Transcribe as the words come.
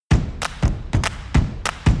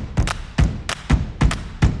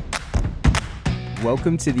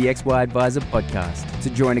Welcome to the XY Advisor podcast.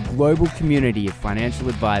 To join a global community of financial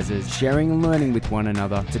advisors sharing and learning with one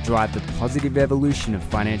another to drive the positive evolution of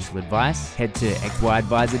financial advice, head to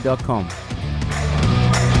xyadvisor.com.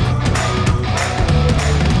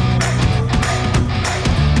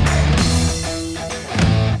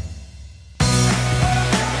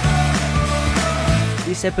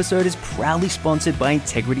 This episode is proudly sponsored by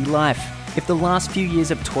Integrity Life. If the last few years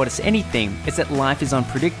have taught us anything, it's that life is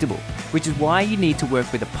unpredictable, which is why you need to work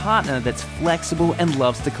with a partner that's flexible and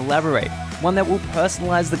loves to collaborate. One that will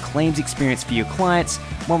personalize the claims experience for your clients,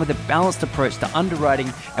 one with a balanced approach to underwriting,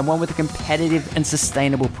 and one with a competitive and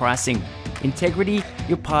sustainable pricing. Integrity,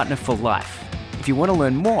 your partner for life. If you want to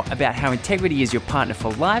learn more about how Integrity is your partner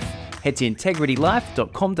for life, head to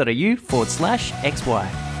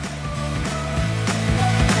integritylife.com.au/XY.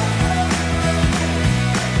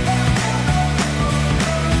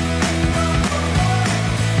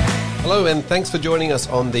 Hello and thanks for joining us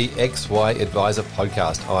on the XY Advisor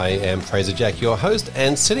podcast. I am Fraser Jack, your host,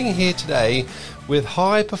 and sitting here today with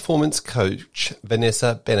high performance coach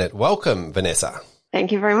Vanessa Bennett. Welcome, Vanessa.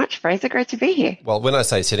 Thank you very much, Fraser. Great to be here. Well, when I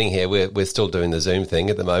say sitting here, we're still doing the Zoom thing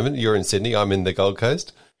at the moment. You're in Sydney, I'm in the Gold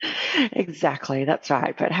Coast. Exactly, that's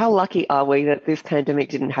right. But how lucky are we that this pandemic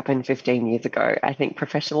didn't happen 15 years ago? I think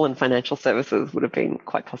professional and financial services would have been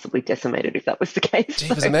quite possibly decimated if that was the case.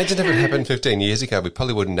 Jeez, imagine if it happened 15 years ago. We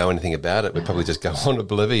probably wouldn't know anything about it. We'd probably just go on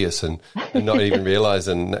oblivious and not even realise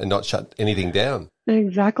and not shut anything down.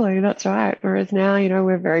 Exactly, that's right. Whereas now,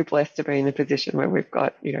 we're very blessed to be in a position where we've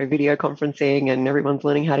got, video conferencing and everyone's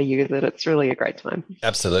learning how to use it. It's really a great time.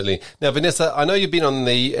 Absolutely. Now, Vanessa, I know you've been on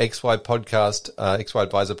the XY podcast, XY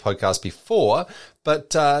Advisor podcast before,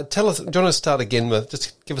 but tell us, do you want to start again with,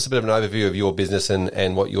 just give us a bit of an overview of your business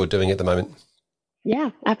and what you're doing at the moment?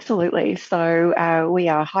 Yeah, absolutely. So we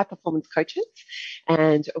are high performance coaches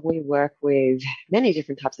and we work with many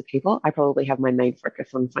different types of people. I probably have my main focus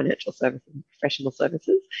on financial services and professional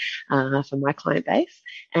services for my client base.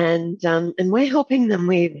 And we're helping them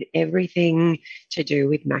with everything to do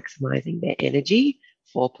with maximizing their energy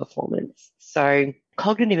for performance. So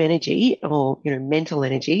cognitive energy or, mental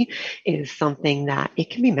energy is something that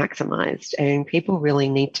it can be maximized, and people really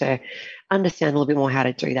need to understand a little bit more how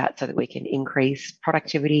to do that so that we can increase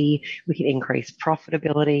productivity, we can increase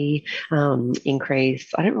profitability, I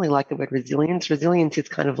don't really like the word resilience. Resilience is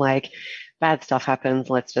kind of like bad stuff happens,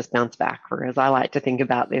 let's just bounce back. Whereas I like to think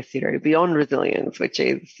about this, beyond resilience, which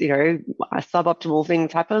is, suboptimal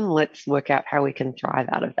things happen. Let's work out how we can thrive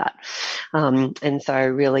out of that. And so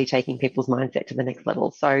really taking people's mindset to the next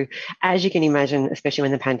level. So as you can imagine, especially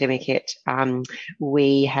when the pandemic hit,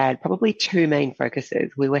 we had probably two main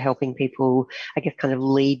focuses. We were helping people, kind of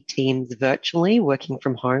lead teams virtually. Working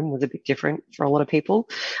from home was a bit different for a lot of people.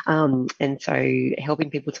 And so helping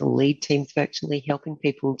people to lead teams virtually, helping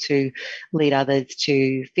people to lead others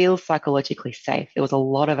to feel psychologically safe. There was a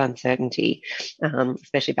lot of uncertainty,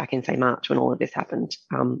 especially back in, say, March when all of this happened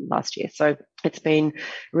last year. So it's been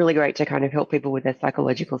really great to kind of help people with their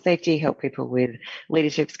psychological safety, help people with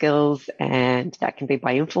leadership skills, and that can be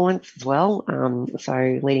by influence as well.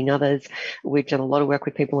 So leading others. We've done a lot of work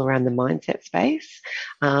with people around the mindset space,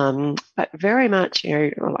 but very much,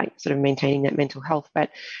 sort of maintaining that mental health, but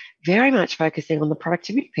very much focusing on the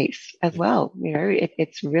productivity piece as well.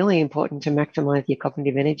 It's really important to maximize your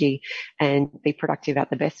cognitive energy and be productive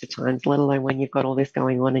at the best of times, let alone when you've got all this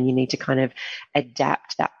going on and you need to kind of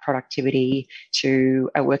adapt that productivity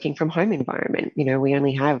to a working from home environment. We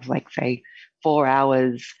only have 4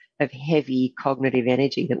 hours of heavy cognitive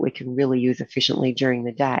energy that we can really use efficiently during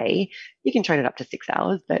the day. You can train it up to 6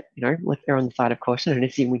 hours, but, let's err on the side of caution and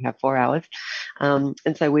assume we have 4 hours. And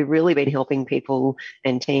so we've really been helping people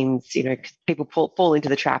and teams, people fall into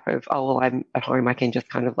the trap of, I'm at home, I can just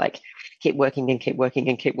kind of keep working and keep working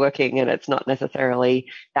and keep working, and it's not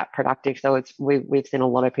necessarily that productive. So we've seen a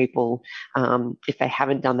lot of people, if they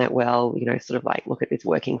haven't done that well, sort of look at this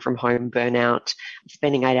working from home burnout.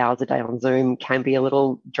 Spending 8 hours a day on Zoom can be a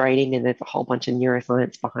little draining, and there's a whole bunch of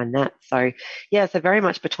neuroscience behind that. So so very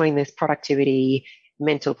much between this productivity,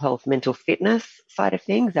 mental health, mental fitness side of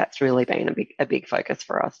things, that's really been a big focus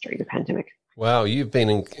for us during the pandemic. Wow, you've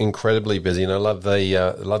been incredibly busy, and I love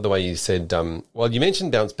the way you said. You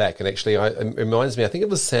mentioned bounce back, and actually, it reminds me. I think it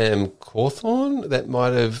was Sam Cawthorn that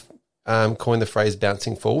might have coined the phrase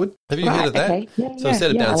 "bouncing forward." Have you heard of that? Okay. Yeah, so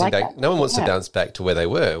instead of bouncing back, that. no one wants to bounce back to where they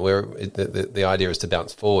were. Where the idea is to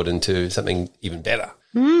bounce forward into something even better.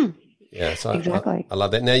 Yeah, so exactly. I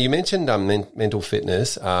love that. Now, you mentioned mental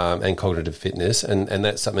fitness and cognitive fitness, and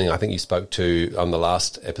that's something I think you spoke to on the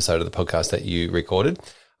last episode of the podcast that you recorded.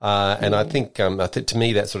 And I think to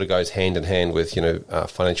me that sort of goes hand in hand with,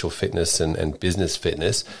 financial fitness and business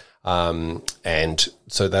fitness. And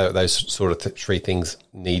so those sort of three things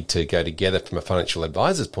need to go together from a financial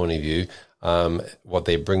advisor's point of view, what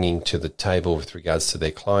they're bringing to the table with regards to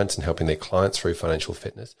their clients and helping their clients through financial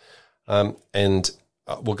fitness. And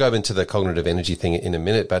we'll go into the cognitive energy thing in a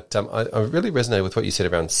minute, but I really resonate with what you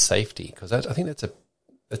said around safety, because I think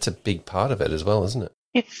that's a big part of it as well, isn't it?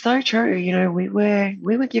 It's so true. We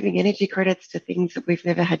were giving energy credits to things that we've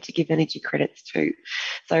never had to give energy credits to.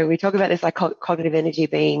 So we talk about this like cognitive energy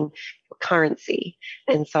being currency,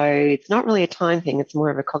 and so it's not really a time thing; it's more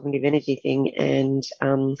of a cognitive energy thing. And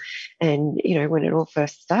when it all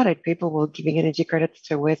first started, people were giving energy credits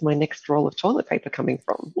to where's my next roll of toilet paper coming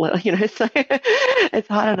from. Well, so it's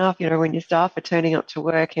hard enough, when your staff are turning up to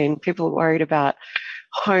work and people are worried about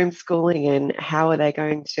homeschooling and how they're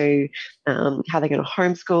going to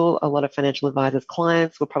homeschool. A lot of financial advisors'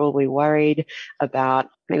 clients were probably worried about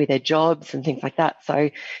maybe their jobs and things like that. So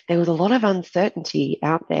there was a lot of uncertainty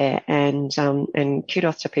out there, and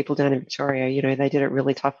kudos to people down in Victoria. They did it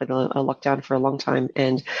really tough with a lockdown for a long time.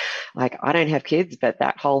 And like, I don't have kids, but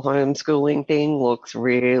that whole homeschooling thing looks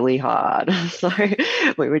really hard. So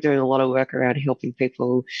we were doing a lot of work around helping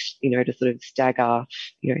people, to sort of stagger,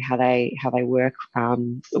 how they work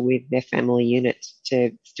with their family unit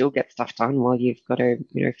to still get stuff done while you've got to,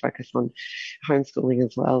 focus on homeschooling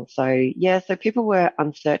as well. So people were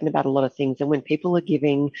uncertain about a lot of things. And when people are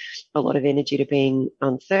giving a lot of energy to being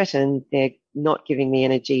uncertain, they're not giving the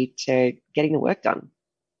energy to getting the work done.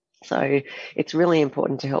 So it's really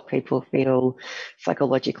important to help people feel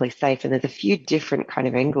psychologically safe. And there's a few different kind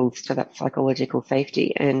of angles to that psychological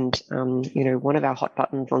safety. And, one of our hot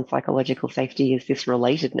buttons on psychological safety is this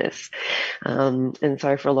relatedness. And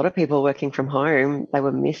so for a lot of people working from home, they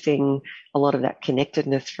were missing a lot of that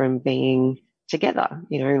connectedness from being together,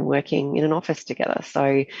 working in an office together.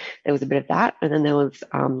 So there was a bit of that. And then there was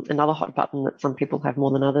another hot button that some people have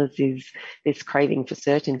more than others is this craving for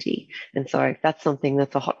certainty. And so if that's something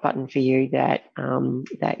that's a hot button for you that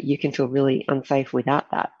you can feel really unsafe without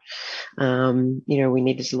that, we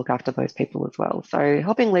needed to look after those people as well. So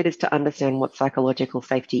helping leaders to understand what psychological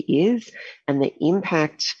safety is and the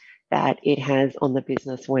impact that it has on the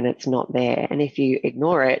business when it's not there. And if you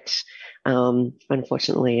ignore it,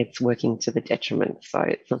 unfortunately, it's working to the detriment. So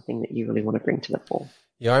it's something that you really want to bring to the fore.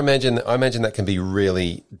 Yeah, I imagine that can be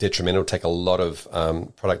really detrimental, take a lot of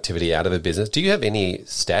productivity out of a business. Do you have any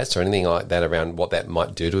stats or anything like that around what that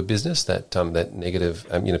might do to a business, that negative,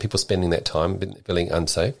 people spending that time feeling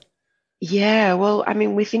unsafe? Yeah, well,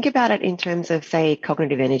 we think about it in terms of, say,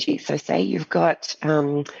 cognitive energy. So say you've got,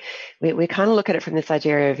 we kind of look at it from this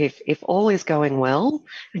idea of if all is going well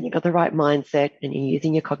and you've got the right mindset and you're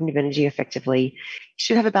using your cognitive energy effectively, you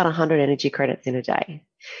should have about 100 energy credits in a day.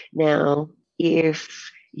 Now,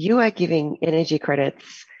 if you are giving energy credits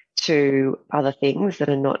to other things that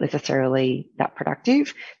are not necessarily that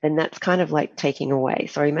productive, then that's kind of like taking away.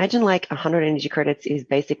 So imagine like 100 energy credits is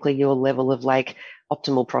basically your level of like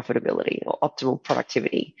optimal profitability or optimal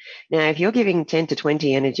productivity. Now, if you're giving 10 to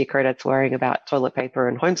 20 energy credits worrying about toilet paper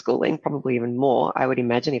and homeschooling, probably even more, I would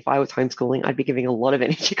imagine if I was homeschooling, I'd be giving a lot of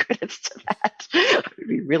energy credits to that. I would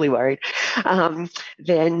be really worried.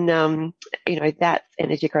 Then that's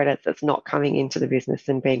energy credits that's not coming into the business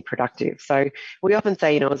and being productive. So we often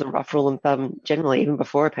say, as a rough rule of thumb, generally, even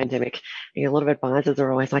before a pandemic, a lot of advisors are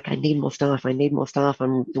always like, I need more staff.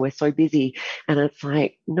 We're so busy. And it's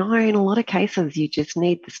like, no, in a lot of cases, you just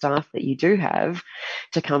need the staff that you do have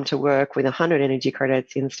to come to work with 100 energy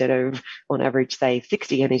credits instead of, on average, say,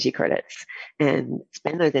 60 energy credits, and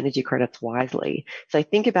spend those energy credits wisely. So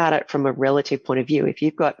think about it from a relative point of view. If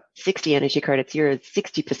you've got 60 energy credits, you're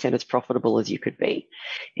 60% as profitable as you could be.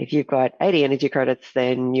 If you've got 80 energy credits,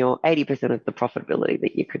 then you're 80% of the profitability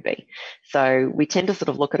that you could be. So we tend to sort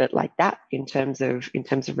of look at it like that in terms of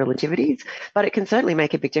relativities, but it can certainly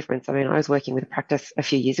make a big difference. I was working with a practice a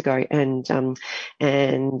few years ago, and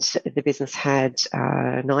the business had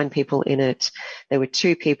 9 people in it. There were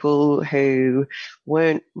 2 people who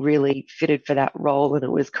weren't really fitted for that role, and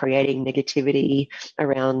it was creating negativity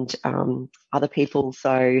around other people.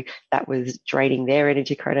 So that was draining their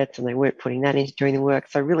energy credits, and they weren't putting that into doing the work.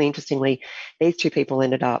 So really interestingly, these 2 people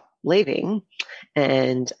ended up leaving,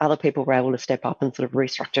 and other people were able to step up and sort of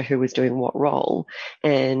restructure who was doing what role.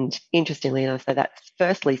 And interestingly enough, so that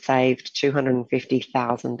firstly saved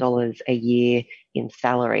 $250,000 a year in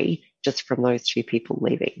salary just from those 2 people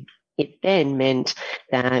leaving. It then meant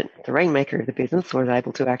that the rainmaker of the business was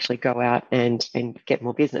able to actually go out and get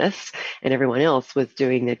more business, and everyone else was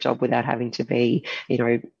doing their job without having to be,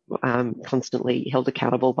 constantly held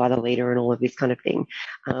accountable by the leader and all of this kind of thing.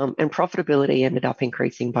 And profitability ended up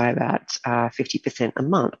increasing by about 50% a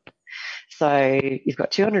month. So you've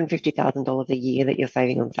got $250,000 a year that you're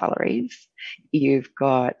saving on salaries. You've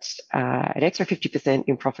got an extra 50%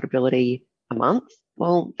 in profitability a month.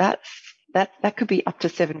 Well, that could be up to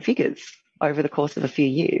seven figures over the course of a few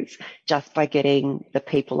years, just by getting the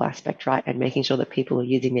people aspect right and making sure that people are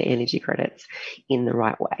using their energy credits in the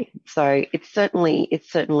right way. So it's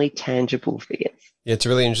certainly tangible figures. Yeah, it's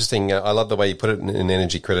really interesting. I love the way you put it in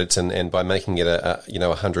energy credits, and by making it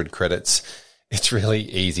 100 credits, it's really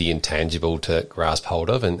easy and tangible to grasp hold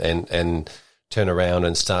of and turn around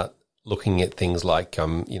and start looking at things like,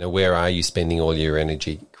 where are you spending all your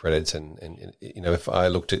energy credits? And if I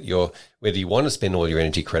looked at where do you want to spend all your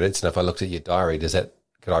energy credits? And if I looked at your diary,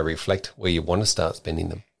 could I reflect where you want to start spending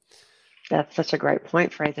them? That's such a great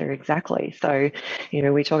point, Fraser. Exactly. So,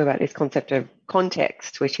 we talk about this concept of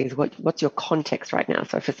context, which is what's your context right now?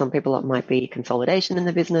 So for some people, it might be consolidation in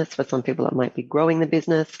the business. For some people, it might be growing the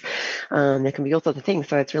business. There can be all sorts of things.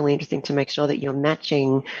 So it's really interesting to make sure that you're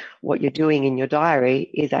matching what you're doing in your diary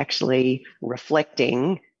is actually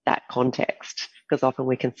reflecting that context. Because often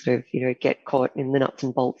we can sort of, get caught in the nuts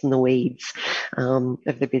and bolts and the weeds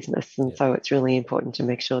of the business. And so it's really important to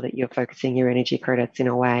make sure that you're focusing your energy credits in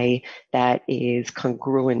a way that is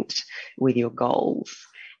congruent with your goals.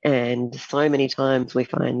 And so many times we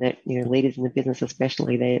find that, leaders in the business,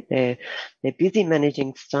 especially, they're busy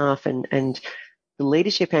managing staff, and the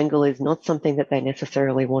leadership angle is not something that they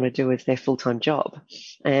necessarily want to do as their full-time job.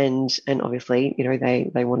 And obviously,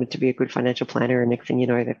 they wanted to be a good financial planner, and next thing you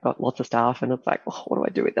know, they've got lots of staff, and it's like, well, what do I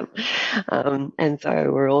do with them? And so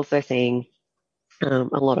we're also seeing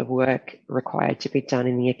a lot of work required to be done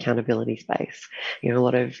in the accountability space. A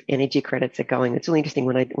lot of energy credits are going. It's really interesting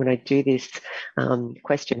when I do this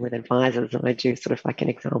question with advisors, and I do sort of like an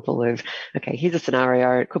example of, okay, here's a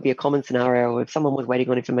scenario. It could be a common scenario if someone was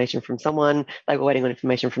waiting on information from someone, they were waiting on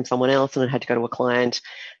information from someone else, and it had to go to a client.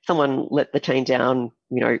 Someone let the chain down,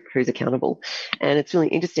 who's accountable? And it's really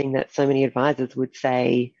interesting that so many advisors would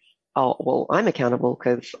say, oh, well, I'm accountable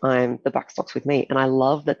because the buck stops with me. And I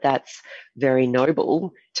love that that's very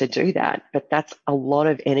noble to do that. But that's a lot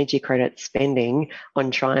of energy credit spending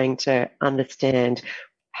on trying to understand,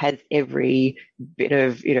 has every bit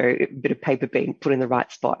of paper being put in the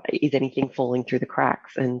right spot? Is anything falling through the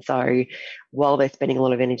cracks? And so while they're spending a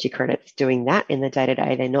lot of energy credits doing that in the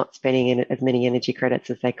day-to-day, they're not spending as many energy credits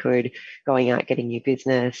as they could going out, getting new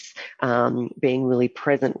business, being really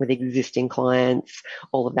present with existing clients,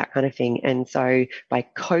 all of that kind of thing. And so by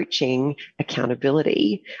coaching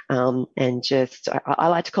accountability, and just, I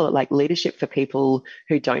like to call it like leadership for people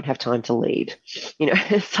who don't have time to lead,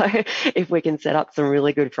 so if we can set up some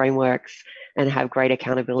really good frameworks and have great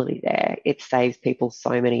accountability there, it saves people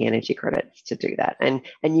so many energy credits to do that. And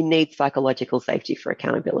you need psychological safety for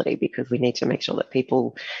accountability, because we need to make sure that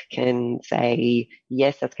people can say,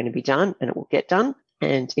 yes, that's going to be done and it will get done.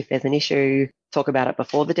 And if there's an issue, talk about it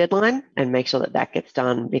before the deadline and make sure that that gets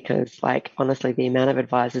done. Because honestly, the amount of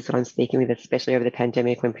advisors that I'm speaking with, especially over the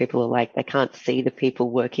pandemic, when people are like, they can't see the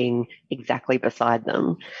people working exactly beside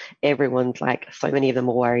them. Everyone's like, so many of them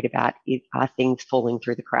are worried about, are things falling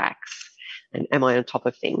through the cracks? And am I on top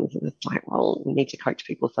of things? And it's like, well, we need to coach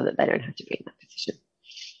people so that they don't have to be in that position.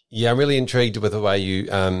 Yeah, I'm really intrigued with the way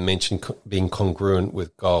you mentioned being congruent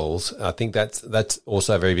with goals. I think that's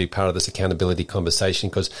also a very big part of this accountability conversation,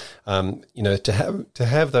 because to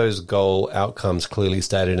have those goal outcomes clearly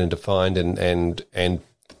stated and defined, and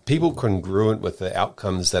people congruent with the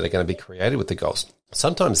outcomes that are going to be created with the goals.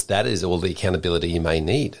 Sometimes that is all the accountability you may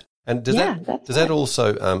need. And does that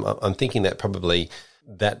also? I'm thinking that probably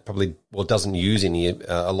doesn't use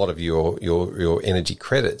a lot of your energy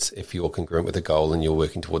credits if you're congruent with a goal and you're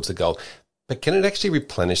working towards the goal. But can it actually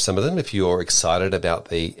replenish some of them if you're excited about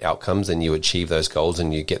the outcomes and you achieve those goals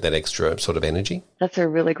and you get that extra sort of energy? That's a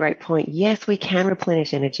really great point. Yes, we can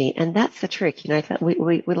replenish energy, and that's the trick.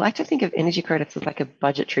 We like to think of energy credits as like a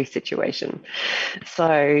budgetary situation.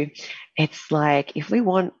 So it's like, if we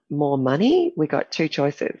want more money, we got two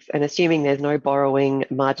choices. And assuming there's no borrowing,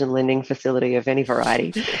 margin lending facility of any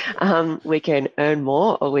variety, we can earn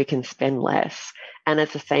more or we can spend less. And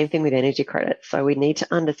it's the same thing with energy credits. So we need to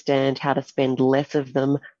understand how to spend less of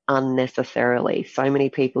them unnecessarily. So many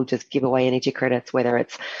people just give away energy credits, whether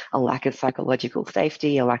it's a lack of psychological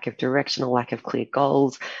safety, a lack of direction, a lack of clear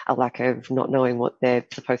goals, a lack of not knowing what they're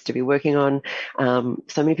supposed to be working on.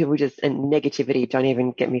 So many people just, and negativity, don't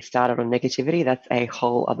even get me started on negativity. That's a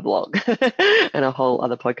whole other blog and a whole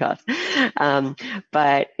other podcast.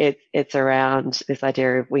 But it's around this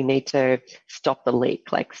idea of we need to stop the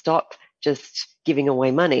leak, like stop just giving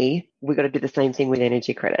away money. We've got to do the same thing with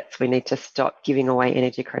energy credits. We need to stop giving away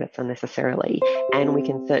energy credits unnecessarily, and we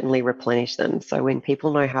can certainly replenish them. So when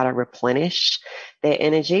people know how to replenish their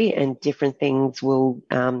energy, and different things will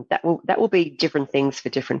that will be different things for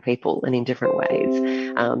different people and in different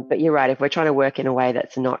ways. But you're right. If we're trying to work in a way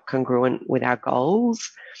that's not congruent with our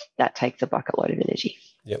goals, that takes a bucket load of energy.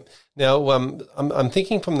 Yep. Now, I'm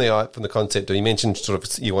thinking from the concept. You mentioned sort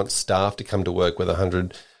of you want staff to come to work with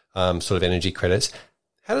 100 sort of energy credits.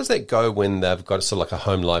 How does that go when they've got sort of like a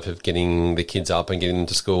home life of getting the kids up and getting them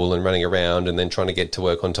to school and running around and then trying to get to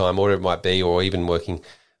work on time, or whatever it might be, or even working?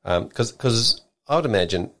 Because I would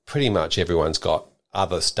imagine pretty much everyone's got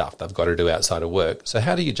other stuff they've got to do outside of work. So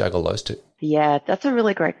how do you juggle those two? Yeah, that's a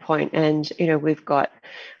really great point. And, we've got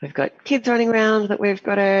kids running around that we've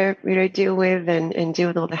got to, deal with and deal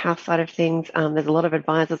with all the house side of things. There's a lot of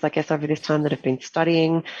advisors, I guess, over this time that have been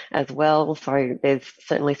studying as well. So there's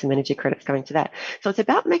certainly some energy credits going to that. So it's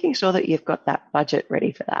about making sure that you've got that budget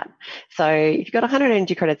ready for that. So if you've got 100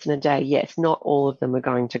 energy credits in a day, yes, not all of them are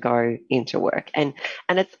going to go into work. And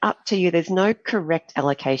it's up to you. There's no correct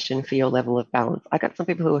allocation for your level of balance. I got some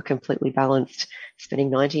people who are completely balanced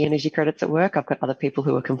spending 90 energy credits at work. I've got other people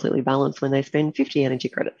who are completely balanced when they spend 50 energy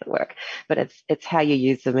credits at work. But it's how you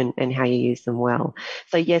use them and how you use them well.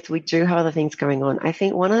 So yes, we do have other things going on. I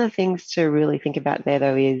think one of the things to really think about there,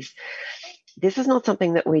 though, is this is not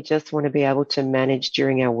something that we just want to be able to manage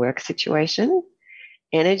during our work situation.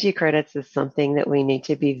 Energy credits is something that we need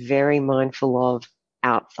to be very mindful of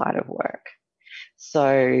outside of work.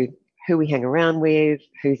 So who we hang around with,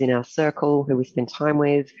 who's in our circle, who we spend time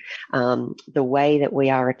with, the way that we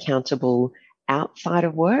are accountable outside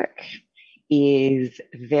of work is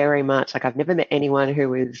very much like I've never met anyone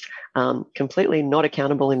who is completely not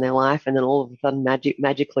accountable in their life and then all of a sudden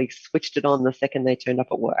magically switched it on the second they turned up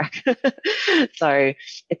at work. So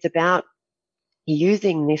it's about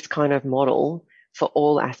using this kind of model for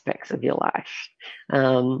all aspects of your life.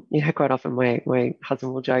 Quite often my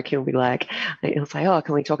husband will joke, he'll say, oh,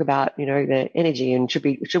 can we talk about, the energy and should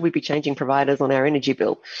we be changing providers on our energy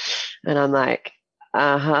bill? And I'm like,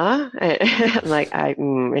 I'm like,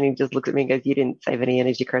 and he just looks at me and goes, you didn't save any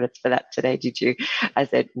energy credits for that today, did you? I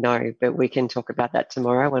said, no, but we can talk about that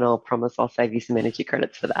tomorrow and I'll promise I'll save you some energy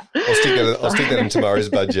credits for that. I'll stick that in tomorrow's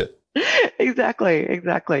budget.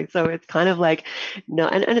 Exactly. So it's kind of like, no,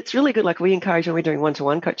 and it's really good. Like we encourage when we're doing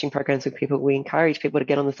one-to-one coaching programs with people, we encourage people to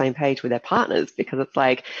get on the same page with their partners because it's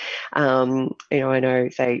like, I know,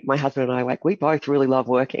 say my husband and I, like we both really love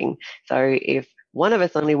working. So if one of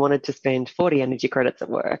us only wanted to spend 40 energy credits at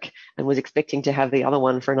work and was expecting to have the other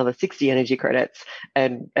one for another 60 energy credits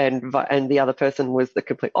and the other person was the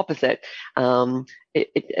complete opposite.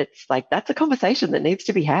 It's like, that's a conversation that needs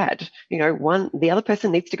to be had. The other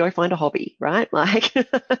person needs to go find a hobby, right? Like, so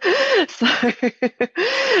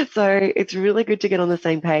it's really good to get on the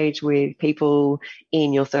same page with people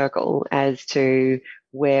in your circle as to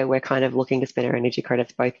where we're kind of looking to spend our energy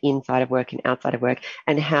credits both inside of work and outside of work,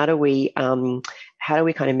 and how do we kind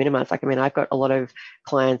of minimize? Like, I've got a lot of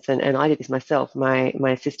clients, and I did this myself. My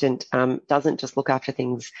assistant doesn't just look after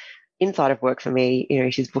things inside of work for me.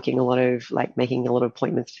 She's booking a lot of making a lot of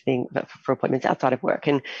appointments for appointments outside of work,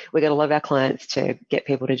 and we get a lot of our clients to get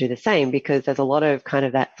people to do the same because there's a lot of kind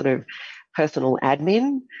of that sort of personal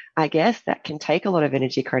admin, I guess, that can take a lot of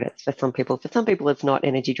energy credits for some people. For some people, it's not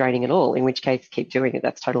energy draining at all, in which case keep doing it.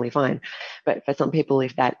 That's totally fine. But for some people,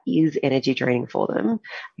 if that is energy draining for them,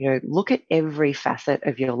 look at every facet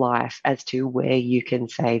of your life as to where you can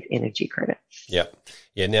save energy credits. Yeah.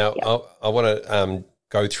 Now, I want to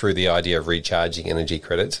go through the idea of recharging energy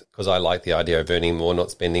credits because I like the idea of earning more,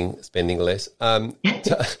 not spending less. Tell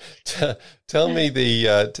me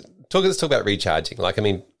let's talk about recharging.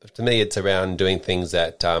 To me, it's around doing things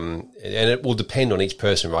that, and it will depend on each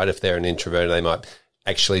person, right? If they're an introvert, they might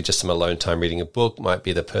actually just some alone time reading a book might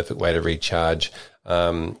be the perfect way to recharge.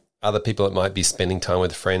 Other people, it might be spending time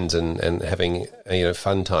with friends and having,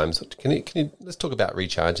 fun times. Can you let's talk about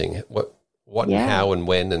recharging? What and how and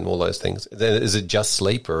when and all those things. Is it just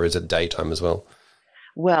sleep or is it daytime as well?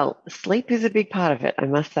 Well, sleep is a big part of it, I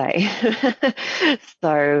must say.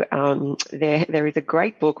 So there is a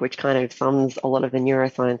great book which kind of sums a lot of the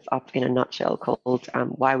neuroscience up in a nutshell called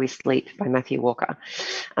Why We Sleep by Matthew Walker.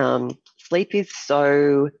 sleep is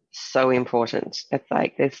so, so important. It's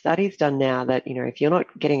like there's studies done now that, if you're not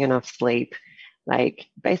getting enough sleep, like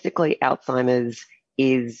basically Alzheimer's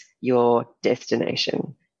is your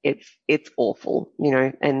destination. It's awful,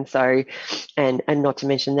 and so, and not to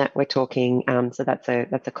mention that we're talking, so that's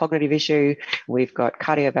a cognitive issue. We've got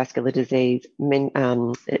cardiovascular disease,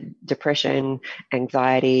 depression,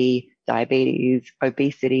 anxiety, diabetes,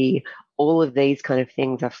 obesity. All of these kind of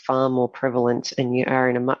things are far more prevalent, and you are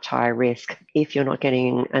in a much higher risk if you're not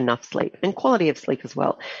getting enough sleep, and quality of sleep as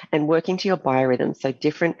well, and working to your biorhythms. So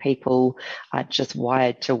different people are just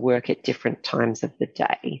wired to work at different times of the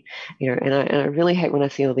day, and I really hate when I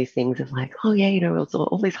see all these things of like, oh yeah, it's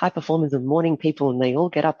all these high performers and morning people, and they all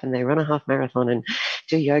get up and they run a half marathon and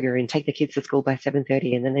do yoga and take the kids to school by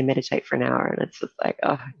 7:30, and then they meditate for an hour, and it's just like,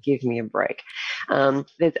 oh, give me a break.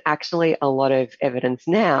 There's actually a lot of evidence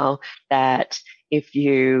now that if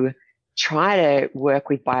you try to work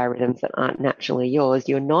with biorhythms that aren't naturally yours,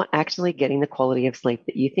 you're not actually getting the quality of sleep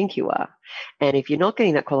that you think you are. And if you're not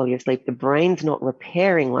getting that quality of sleep, the brain's not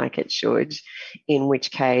repairing like it should, in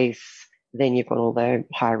which case then you've got all the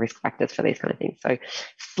high risk factors for these kind of things. So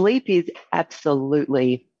sleep is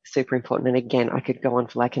absolutely super important. And again, I could go on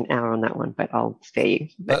for like an hour on that one, but I'll spare you.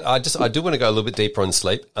 But I do want to go a little bit deeper on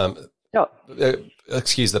sleep.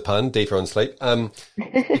 Excuse the pun, deeper on sleep.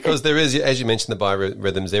 Because there is, as you mentioned, the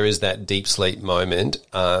biorhythms, there is that deep sleep moment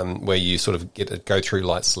where you sort of go through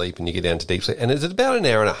light sleep and you get down to deep sleep. And is it about an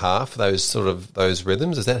hour and a half, those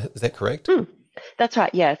rhythms? Is that correct? That's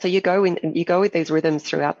right. Yeah. So you go with these rhythms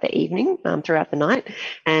throughout the evening, throughout the night,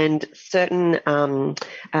 and certain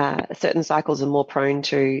cycles are more prone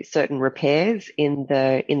to certain repairs in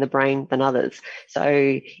the brain than others. So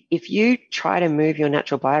if you try to move your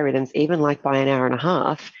natural biorhythms, even like by an hour and a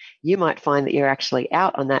half, you might find that you're actually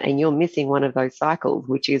out on that and you're missing one of those cycles,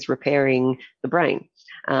 which is repairing the brain.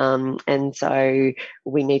 And so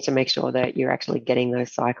we need to make sure that you're actually getting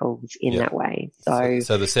those cycles in that way. So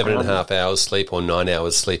the 7.5 hours sleep or 9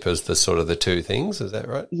 hours sleep is the sort of the two things. Is that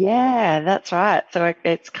right? Yeah, that's right. So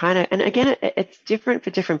it's kind of, and again, it's different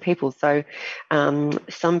for different people. So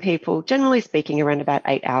some people, generally speaking, around about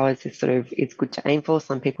 8 hours is good to aim for.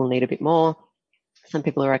 Some people need a bit more. Some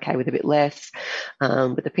people are okay with a bit less,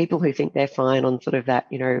 but the people who think they're fine on sort of that,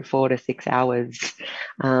 4 to 6 hours,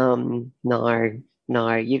 no.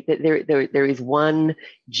 There is one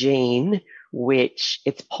gene which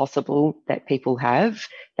it's possible that people have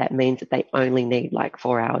that means that they only need like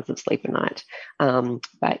 4 hours of sleep a night,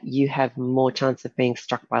 but you have more chance of being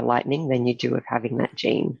struck by lightning than you do of having that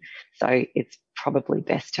gene. So it's probably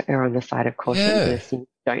best to err on the side of caution unless you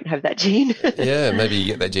don't have that gene. Yeah, maybe you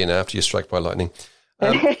get that gene after you're struck by lightning.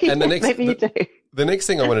 And Maybe you do. The next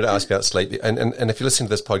thing I wanted to ask about sleep, and if you're listening to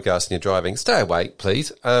this podcast and you're driving, stay awake,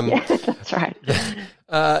 please. Yeah, that's right.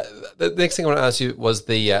 The next thing I want to ask you was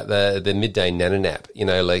the midday nano nap.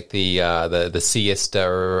 Like the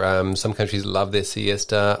siesta. Some countries love their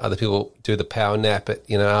siesta. Other people do the power nap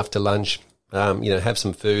after lunch. Have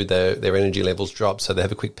some food. Their energy levels drop, so they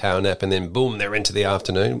have a quick power nap, and then boom, they're into the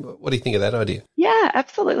afternoon. What do you think of that idea? Yeah,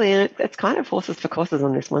 absolutely. And it's kind of horses for courses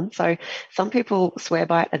on this one. So some people swear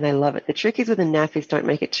by it and they love it. The trick is with a nap is don't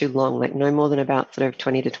make it too long, like no more than about sort of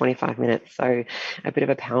 20 to 25 minutes. So a bit of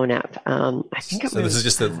a power nap. I think this is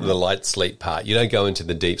just the light sleep part. You don't go into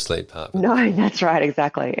the deep sleep part. No, that's right.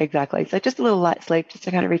 Exactly. So just a little light sleep, just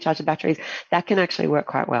to kind of recharge the batteries, that can actually work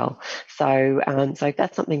quite well. So if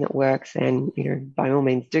that's something that works, then by all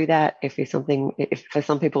means do that. If for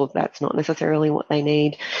some people that's not necessarily what they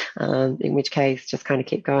need, in which case just kind of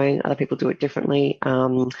keep going. Other people do it differently.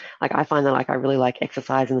 Like I find that I really like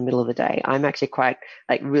exercise in the middle of the day. I'm actually quite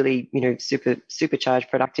really supercharged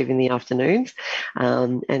productive in the afternoons,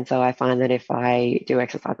 and so I find that if I do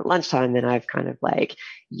exercise at lunchtime, then I've kind of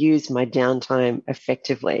used my downtime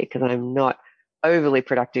effectively, because I'm not overly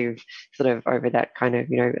productive sort of over that kind of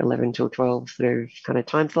 11 till 12 sort of kind of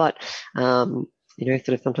time slot, sort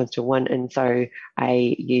of sometimes to 1. And so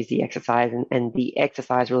I use the exercise, and the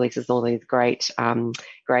exercise releases all these great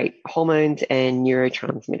hormones and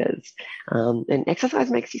neurotransmitters. And exercise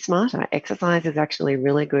makes you smarter. Exercise is actually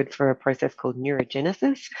really good for a process called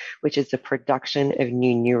neurogenesis, which is the production of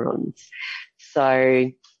new neurons. So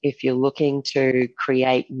if you're looking to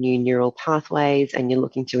create new neural pathways and you're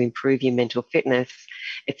looking to improve your mental fitness,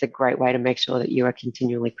 it's a great way to make sure that you are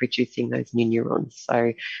continually producing those new neurons.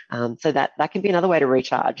 So that can be another way to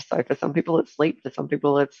recharge. So for some people it's sleep, for some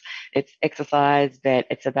people it's exercise, but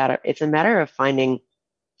it's a matter of finding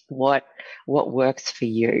what works for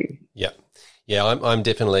you. Yeah. Yeah, I'm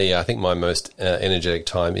definitely, I think my most energetic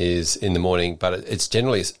time is in the morning, but it's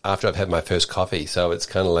generally after I've had my first coffee. So it's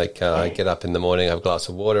kind of like I get up in the morning, have a glass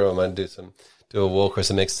of water, I might do a walk or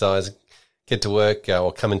some exercise, get to work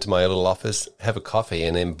or come into my little office, have a coffee,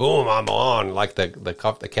 and then boom, I'm on. Like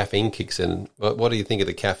the caffeine kicks in. What do you think of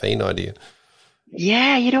the caffeine idea?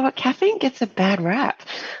 Yeah, you know what? Caffeine gets a bad rap.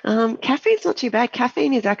 Caffeine's not too bad.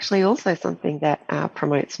 Caffeine is actually also something that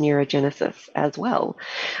promotes neurogenesis as well.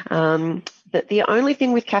 The only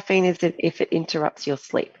thing with caffeine is that if it interrupts your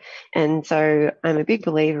sleep. And so I'm a big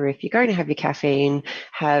believer if you're going to have your caffeine,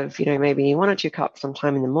 have, maybe 1 or 2 cups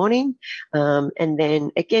sometime in the morning. And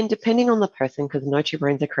then again, depending on the person, because no two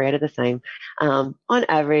brains are created the same, on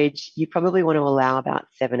average, you probably want to allow about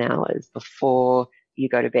 7 hours before you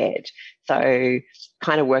go to bed. So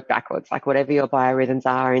kind of work backwards, like whatever your biorhythms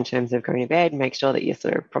are in terms of going to bed, make sure that you're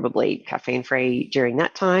sort of probably caffeine free during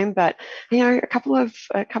that time. But, a couple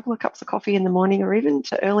of cups of coffee in the morning or even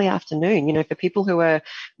to early afternoon, for people who are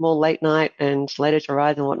more late night and later to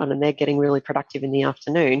rise and whatnot, and they're getting really productive in the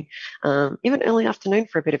afternoon, even early afternoon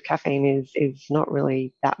for a bit of caffeine is not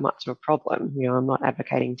really that much of a problem. I'm not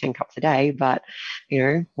advocating 10 cups a day, but,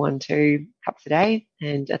 1, 2 cups a day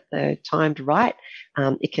and at the timed right,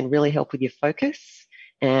 it can really help with your focus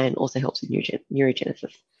and also helps with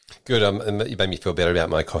neurogenesis. Good. You made me feel better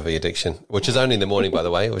about my coffee addiction, which is only in the morning, by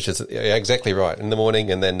the way, which is exactly right. In the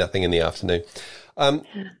morning and then nothing in the afternoon. The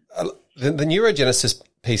neurogenesis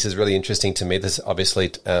piece is really interesting to me. This obviously,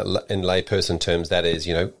 in layperson terms, that is,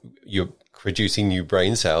 you're producing new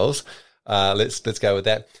brain cells. Let's go with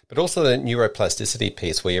that. But also the neuroplasticity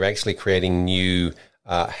piece where you're actually creating new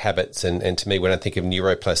habits. And to me, when I think of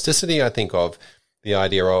neuroplasticity, I think of the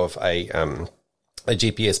idea of a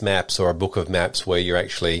GPS maps or a book of maps where you're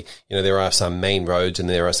actually, there are some main roads and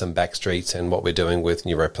there are some back streets. And what we're doing with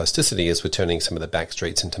neuroplasticity is we're turning some of the back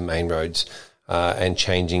streets into main roads and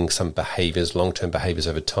changing some behaviors, long-term behaviors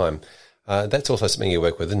over time. That's also something you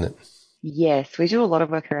work with, isn't it? Yes, we do a lot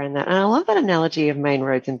of work around that. And I love that analogy of main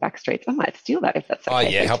roads and back streets. I might steal that if that's okay. Oh,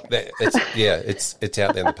 yeah. It's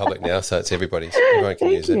out there in the public now, so it's everybody's. Everyone can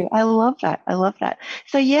use it. I love that.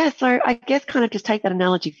 So, I guess kind of just take that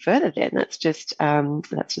analogy further then. That's just kind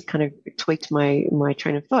of tweaked my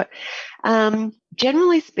train of thought.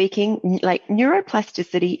 Generally speaking, like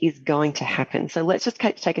neuroplasticity is going to happen. So let's just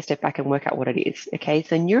take a step back and work out what it is. Okay.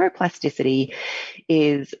 So neuroplasticity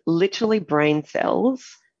is literally brain cells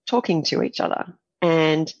talking to each other.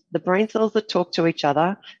 And the brain cells that talk to each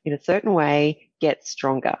other in a certain way get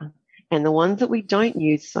stronger. And the ones that we don't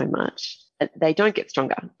use so much, they don't get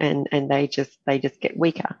stronger and they just get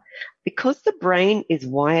weaker. Because the brain is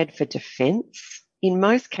wired for defense, in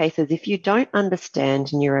most cases, if you don't understand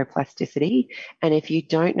neuroplasticity and if you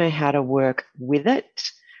don't know how to work with it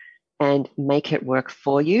and make it work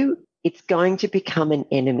for you, it's going to become an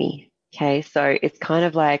enemy. Okay, so it's kind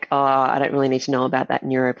of like, oh, I don't really need to know about that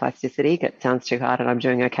neuroplasticity. It sounds too hard and I'm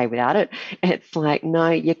doing okay without it. It's like, no,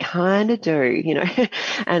 you kind of do,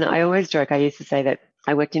 And I always joke, I used to say that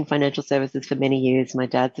I worked in financial services for many years. My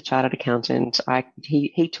dad's a chartered accountant.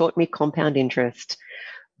 He taught me compound interest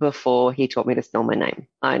before he taught me to spell my name.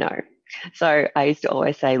 I know. So I used to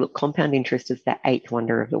always say, look, compound interest is the 8th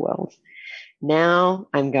wonder of the world. Now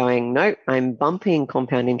I'm going, nope, I'm bumping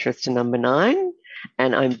compound interest to number 9.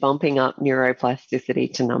 And I'm bumping up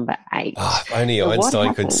neuroplasticity to number 8. Oh, if only so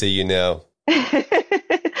Einstein could see you now.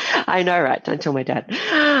 I know, right? Don't tell my dad.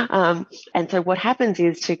 And so what happens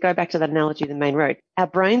is, to go back to that analogy of the main road, our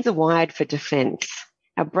brains are wired for defense.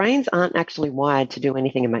 Our brains aren't actually wired to do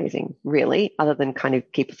anything amazing, really, other than kind of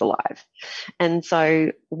keep us alive. And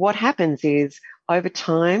so what happens is over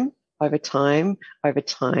time, the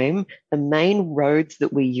main roads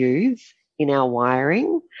that we use in our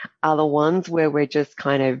wiring are the ones where we're just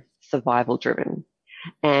kind of survival driven.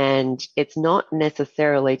 And it's not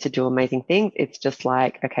necessarily to do amazing things. It's just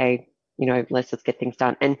like, okay, let's just get things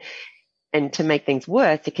done. And to make things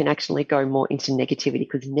worse, it can actually go more into negativity,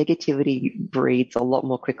 because negativity breeds a lot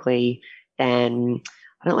more quickly than,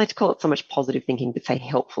 I don't like to call it so much positive thinking, but say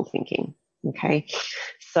helpful thinking. Okay.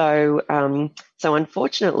 So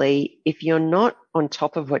unfortunately, if you're not on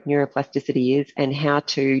top of what neuroplasticity is and how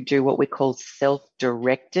to do what we call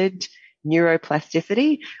self-directed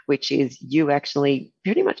neuroplasticity, which is you actually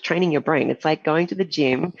pretty much training your brain. It's like going to the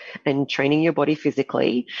gym and training your body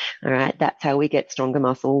physically. All right. That's how we get stronger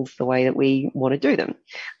muscles the way that we want to do them.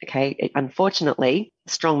 Okay. Unfortunately,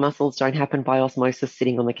 strong muscles don't happen by osmosis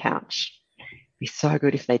sitting on the couch. It'd be so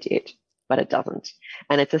good if they did, but it doesn't.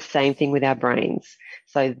 And it's the same thing with our brains.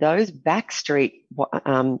 So those backstreet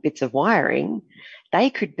bits of wiring,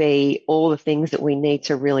 they could be all the things that we need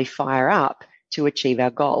to really fire up to achieve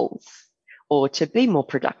our goals. or to be more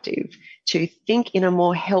productive, to think in a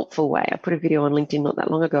more helpful way. I put a video on LinkedIn not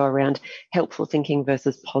that long ago around helpful thinking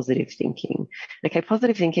versus positive thinking. Okay,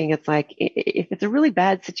 positive thinking, it's like if it's a really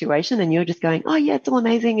bad situation and you're just going, oh yeah, it's all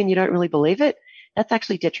amazing, and you don't really believe it, that's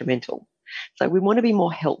actually detrimental. So we want to be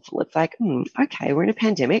more helpful. It's like, okay, we're in a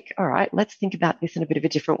pandemic. All right, let's think about this in a bit of a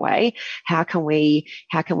different way. How can we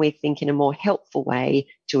think in a more helpful way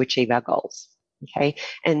to achieve our goals? Okay.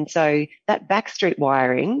 And so that backstreet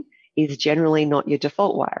wiring is generally not your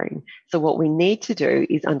default wiring. So what we need to do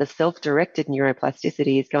is, under self-directed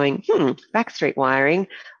neuroplasticity, is going, backstreet wiring,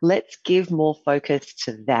 let's give more focus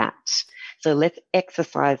to that. So let's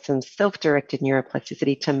exercise some self-directed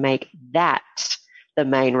neuroplasticity to make that the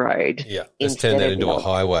main road. Yeah, let's turn that into a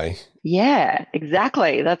highway. Yeah,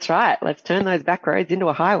 exactly. That's right. Let's turn those back roads into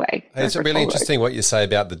a highway. Hey, it's really interesting what you say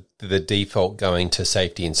about the default going to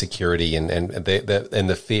safety and security and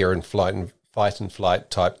the fear and fight and flight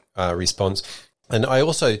type response. And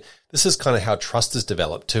this is kind of how trust is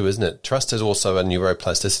developed too, isn't it? Trust is also a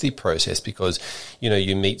neuroplasticity process because,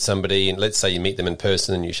 you meet somebody and let's say you meet them in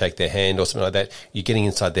person and you shake their hand or something like that, you're getting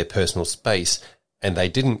inside their personal space. And they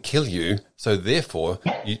didn't kill you, so therefore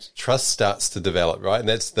trust starts to develop, right? And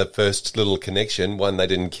that's the first little connection. One, they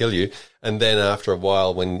didn't kill you. And then after a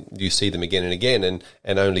while, when you see them again and again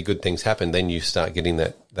and only good things happen, then you start getting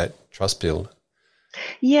that trust build.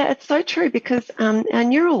 Yeah, it's so true because our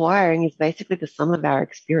neural wiring is basically the sum of our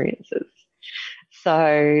experiences.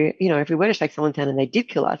 So, if we were to shake someone's hand and they did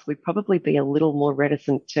kill us, we'd probably be a little more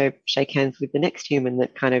reticent to shake hands with the next human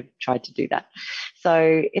that kind of tried to do that.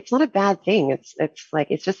 So it's not a bad thing. It's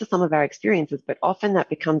just the sum of our experiences, but often that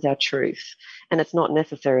becomes our truth and it's not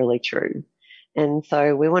necessarily true. And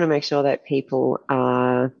so we want to make sure that people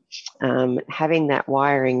are having that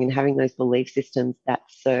wiring and having those belief systems that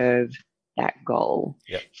serve that goal.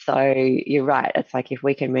 Yep. So you're right. It's like if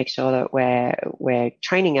we can make sure that we're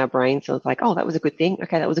training our brain, so it's like, oh, that was a good thing.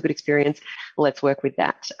 Okay, that was a good experience. Let's work with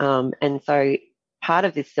that. And so part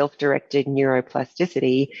of this self-directed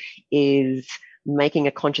neuroplasticity is making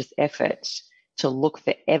a conscious effort to look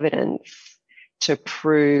for evidence to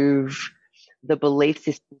prove the belief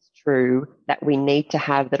systems true that we need to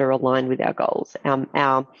have that are aligned with our goals. And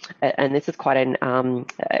this is quite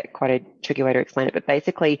a tricky way to explain it, but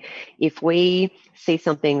basically, if we see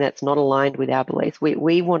something that's not aligned with our beliefs,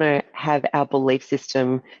 we want to have our belief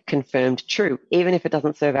system confirmed true, even if it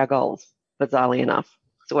doesn't serve our goals, bizarrely enough.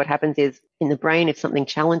 So what happens is in the brain, if something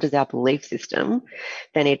challenges our belief system,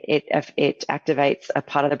 then it activates a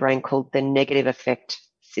part of the brain called the negative affect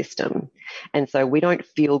system. And so we don't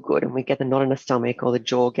feel good and we get the knot in the stomach or the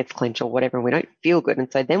jaw gets clenched or whatever, and we don't feel good. And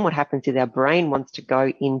so then what happens is our brain wants to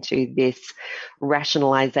go into this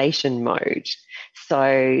rationalization mode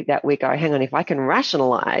so that we go, hang on, if I can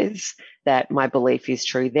rationalize that my belief is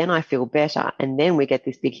true, then I feel better. And then we get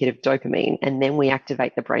this big hit of dopamine and then we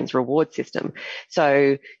activate the brain's reward system.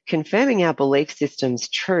 So confirming our belief system's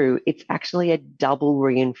true, it's actually a double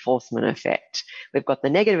reinforcement effect. We've got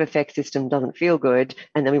the negative effect system doesn't feel good,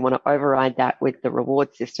 and then we want to override that with the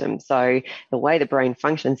reward system. So the way the brain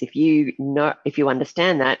functions, if you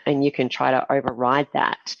understand that and you can try to override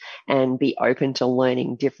that and be open to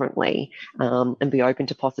learning differently, and be open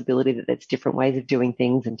to possibility that there's different ways of doing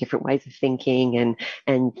things and different ways of thinking,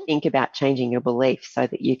 and think about changing your beliefs so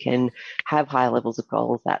that you can have higher levels of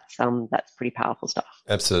goals, that's pretty powerful stuff.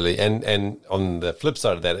 Absolutely. And on the flip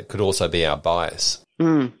side of that, it could also be our bias.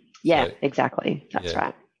 Yeah, so, exactly. That's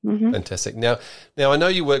right. Mm-hmm. Fantastic. Now I know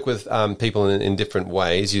you work with people in different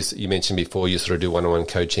ways. You mentioned before you sort of do one-on-one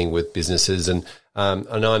coaching with businesses, and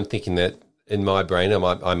I know I'm thinking that in my brain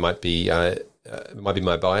I might be it might be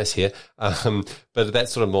my bias here, but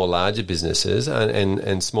that's sort of more larger businesses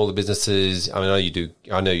and smaller businesses. I know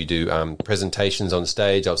you do presentations on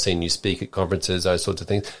stage. I've seen you speak at conferences, those sorts of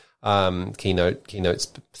things.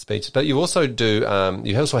 Keynote speeches, but you also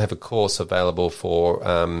have a course available for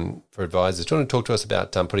advisors. Do you want to talk to us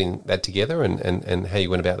about putting that together and how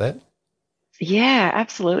you went about that? Yeah,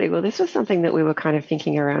 absolutely. Well, this was something that we were kind of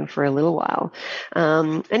thinking around for a little while.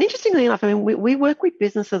 And interestingly enough, I mean, we work with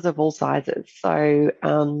businesses of all sizes. So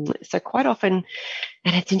quite often,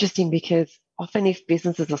 and it's interesting because often if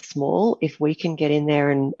businesses are small, if we can get in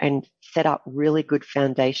there and set up really good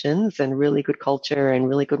foundations and really good culture and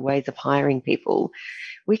really good ways of hiring people,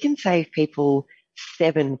 we can save people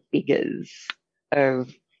 7 figures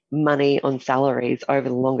of money on salaries over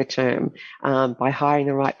the longer term, by hiring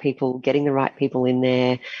the right people, getting the right people in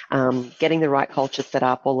there, getting the right culture set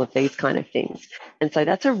up, all of these kind of things. And so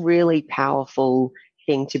that's a really powerful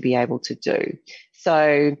thing to be able to do.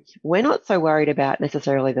 So we're not so worried about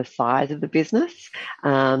necessarily the size of the business.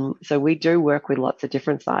 So we do work with lots of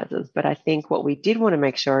different sizes, but I think what we did want to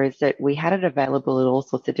make sure is that we had it available at all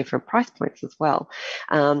sorts of different price points as well.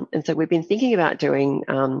 And so we've been thinking about doing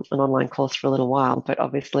an online course for a little while, but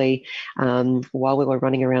obviously while we were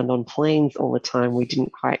running around on planes all the time, we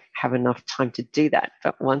didn't quite have enough time to do that.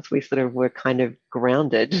 But once we sort of were kind of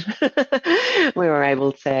grounded, we were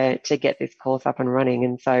able to get this course up and running.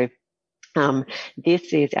 And so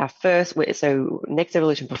this is our first, so Next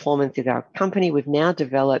Evolution Performance is our company. We've now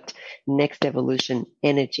developed Next Evolution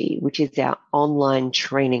Energy, which is our online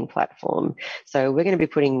training platform. So we're going to be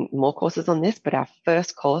putting more courses on this, but our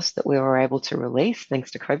first course that we were able to release,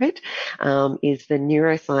 thanks to COVID, is the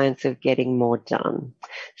neuroscience of getting more done.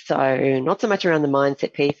 So not so much around the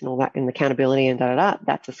mindset piece and all that and accountability and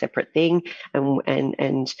that's a separate thing.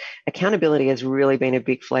 And accountability has really been a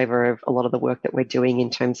big flavor of a lot of the work that we're doing in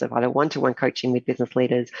terms of either one-to-one coaching with business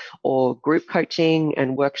leaders or group coaching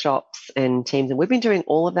and workshops and teams. And we've been doing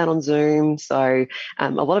all of that on Zoom. So a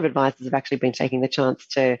lot of advisors have actually been taking the chance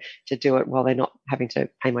to do it while they're not having to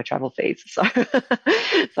pay my travel fees. So,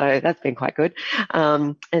 so that's been quite good.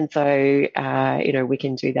 And so, we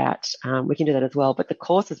can do that. We can do that as well. But the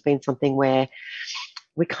course has been something where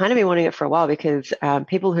we kind of been wanting it for a while because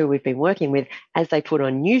people who we've been working with, as they put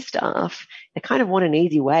on new staff, they kind of want an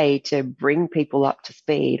easy way to bring people up to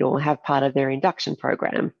speed or have part of their induction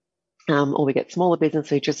program. Or we get smaller business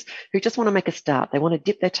who just want to make a start. They want to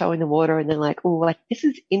dip their toe in the water and they're like, oh, like this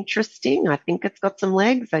is interesting. I think it's got some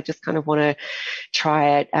legs. I just kind of want to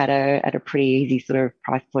try it at a pretty easy sort of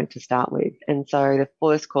price point to start with. And so the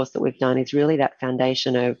first course that we've done is really that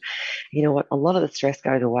foundation of, you know what, a lot of the stress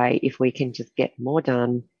goes away if we can just get more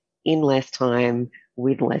done in less time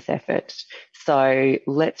with less effort. So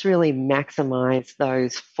let's really maximize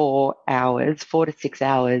those 4 to 6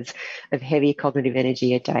 hours of heavy cognitive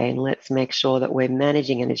energy a day. And let's make sure that we're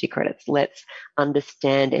managing energy credits. Let's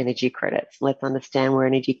understand energy credits. Let's understand where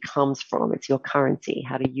energy comes from. It's your currency,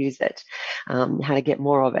 how to use it, how to get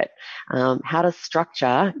more of it, how to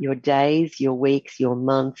structure your days, your weeks, your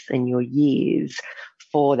months, and your years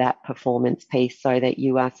for that performance piece so that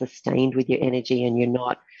you are sustained with your energy and you're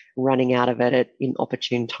not running out of it at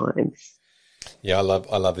inopportune times. Yeah, I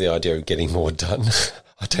love the idea of getting more done.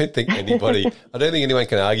 I don't think anyone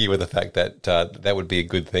can argue with the fact that that would be a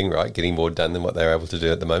good thing, right? Getting more done than what they're able to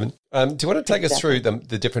do at the moment. Do you want to take us through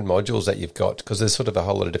the different modules that you've got? Because there's sort of a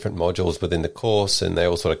whole lot of different modules within the course, and they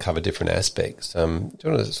all sort of cover different aspects. Do you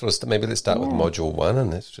want to sort of maybe let's start with module 1,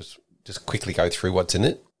 and let's just quickly go through what's in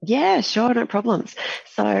it? Yeah, sure, no problems.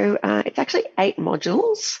 So it's actually 8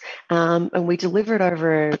 modules, and we deliver it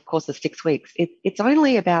over a course of 6 weeks. It's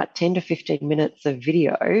only about 10 to 15 minutes of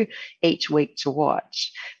video each week to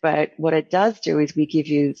watch. But what it does do is we give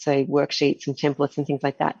you, say, worksheets and templates and things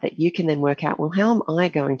like that you can then work out, well, how am I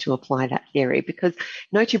going to apply that theory? Because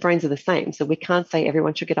no two brains are the same. So we can't say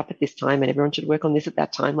everyone should get up at this time and everyone should work on this at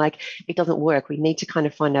that time. Like, it doesn't work. We need to kind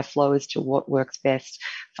of find our flow as to what works best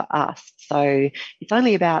for us. So it's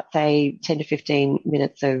only about, say, 10 to 15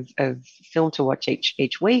 minutes of film to watch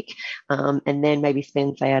each week, and then maybe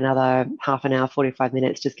spend, say, another half an hour, 45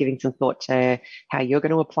 minutes just giving some thought to how you're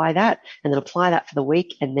going to apply that, and then apply that for the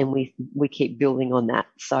week, and then we keep building on that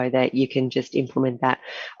so that you can just implement that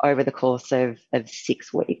over the course of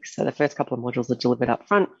 6 weeks. So the first couple of modules are delivered up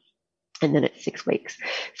front, and then it's 6 weeks.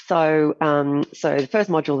 So, so the first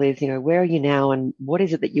module is, where are you now and what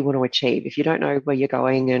is it that you want to achieve? If you don't know where you're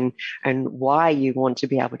going and why you want to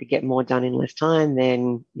be able to get more done in less time,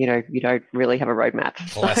 then, you don't really have a roadmap.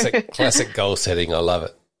 Classic goal setting. I love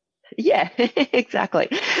it. Yeah, exactly.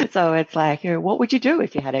 So it's like, what would you do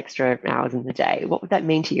if you had extra hours in the day? What would that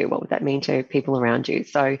mean to you? What would that mean to people around you?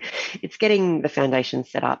 So it's getting the foundation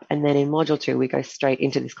set up. And then in module 2, we go straight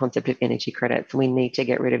into this concept of energy credits. We need to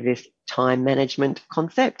get rid of this time management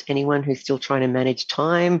concept. Anyone who's still trying to manage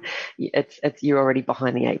time, you're already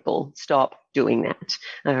behind the 8 ball. Stop doing that.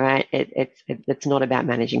 All right. It's not about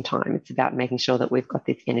managing time. It's about making sure that we've got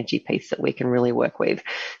this energy piece that we can really work with.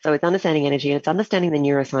 So it's understanding energy, and it's understanding the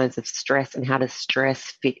neuroscience of stress and how does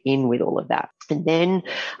stress fit in with all of that. And then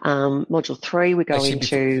module 3, we go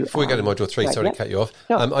into... Before we go to module 3, sorry to cut you off.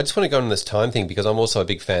 No. I just want to go on this time thing because I'm also a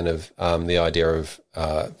big fan of the idea of,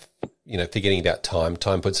 forgetting about time.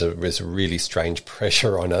 Time puts this really strange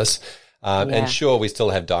pressure on us. And sure, we still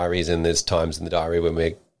have diaries, and there's times in the diary when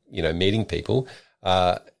we're meeting people.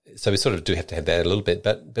 So we sort of do have to have that a little bit,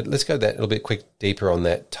 but let's go that a little bit deeper on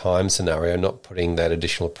that time scenario, not putting that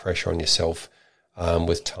additional pressure on yourself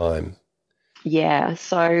with time. Yeah.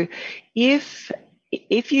 So if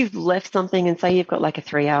you've left something and say you've got like a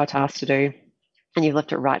 3-hour task to do, and you've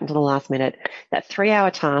left it right until the last minute, that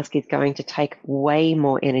 3-hour task is going to take way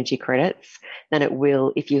more energy credits than it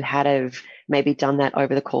will if you had have maybe done that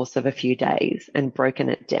over the course of a few days and broken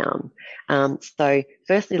it down. So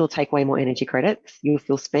firstly, it'll take way more energy credits. You'll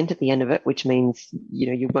feel spent at the end of it, which means,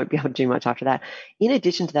 you won't be able to do much after that. In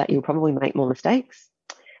addition to that, you'll probably make more mistakes,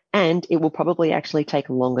 and it will probably actually take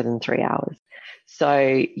longer than 3 hours.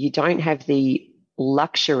 So you don't have the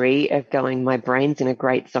luxury of going, my brain's in a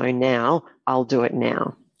great zone now, I'll do it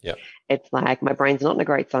now. Yeah. It's like, my brain's not in a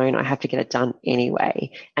great zone, I have to get it done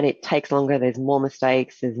anyway. And it takes longer, there's more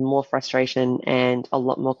mistakes, there's more frustration, and a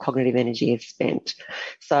lot more cognitive energy is spent.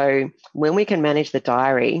 So when we can manage the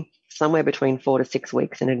diary somewhere between 4 to 6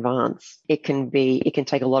 weeks in advance, it can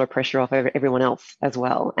take a lot of pressure off everyone else as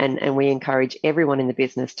well. And we encourage everyone in the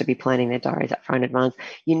business to be planning their diaries up far in advance.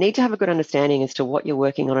 You need to have a good understanding as to what you're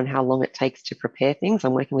working on and how long it takes to prepare things.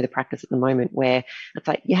 I'm working with a practice at the moment where it's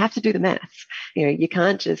like, you have to do the maths. You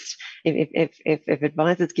can't just, if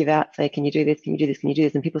advisors give out, say, can you do this? Can you do this? Can you do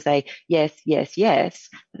this? And people say, yes, yes, yes.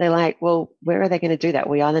 They're like, well, where are they going to do that?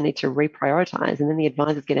 We either need to reprioritize, and then the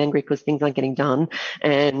advisors get angry because things aren't getting done.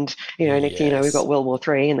 And next thing you know, we've got World War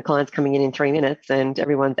III and the client's coming in 3 minutes and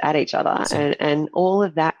everyone's at each other. And all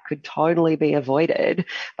of that could totally be avoided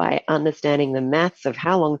by understanding the maths of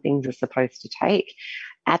how long things are supposed to take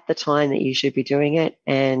at the time that you should be doing it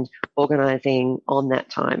and organizing on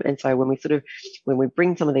that time. And so when we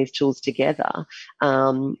bring some of these tools together,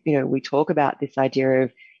 we talk about this idea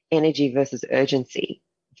of energy versus urgency.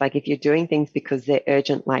 It's like, if you're doing things because they're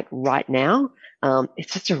urgent, like right now,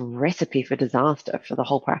 it's just a recipe for disaster for the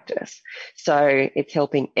whole practice. So it's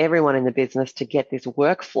helping everyone in the business to get this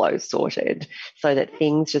workflow sorted so that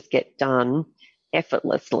things just get done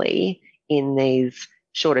effortlessly in these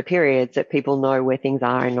shorter periods, that people know where things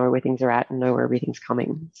are and know where things are at and know where everything's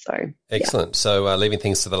coming. So excellent. Yeah. So leaving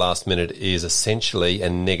things to the last minute is essentially a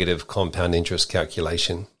negative compound interest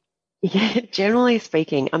calculation. Yeah, generally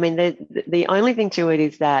speaking. I mean, the only thing to it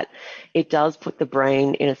is that it does put the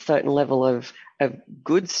brain in a certain level of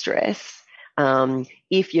good stress,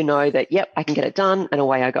 if you know that, yep, I can get it done and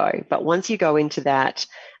away I go. But once you go into that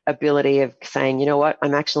ability of saying, you know what,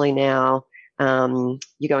 I'm actually now,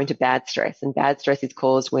 you go into bad stress, and bad stress is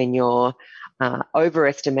caused when you're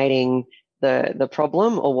overestimating the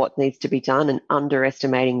problem or what needs to be done and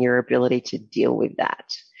underestimating your ability to deal with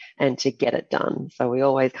that and to get it done. So we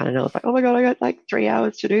always kind of know, it's like, oh my God, I got like 3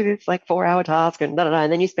 hours to do this, like 4-hour task, and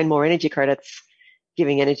and then you spend more energy credits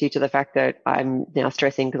giving energy to the fact that I'm now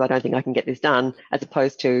stressing because I don't think I can get this done, as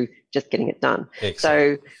opposed to just getting it done. Excellent.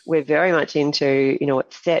 So we're very much into,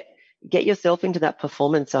 get yourself into that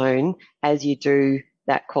performance zone as you do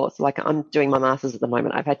that course. Like, I'm doing my master's at the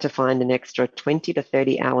moment. I've had to find an extra 20 to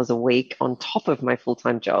 30 hours a week on top of my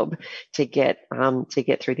full-time job to get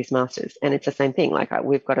through this master's. And it's the same thing. Like,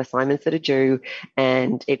 we've got assignments that are due,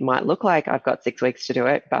 and it might look like I've got 6 weeks to do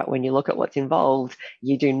it, but when you look at what's involved,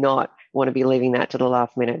 you do not want to be leaving that to the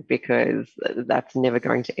last minute, because that's never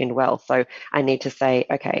going to end well. So I need to say,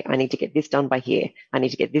 okay, I need to get this done by here. I need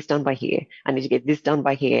to get this done by here. I need to get this done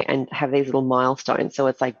by here, and have these little milestones. So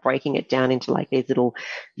it's like breaking it down into like these little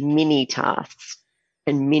mini tasks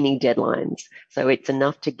and mini deadlines. So it's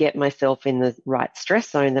enough to get myself in the right stress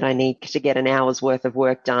zone that I need to get an hour's worth of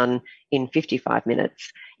work done in 55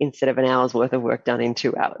 minutes instead of an hour's worth of work done in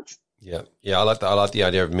 2 hours. Yeah. I like the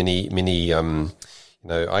idea of mini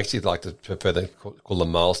I actually like to prefer call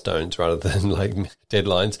them milestones rather than like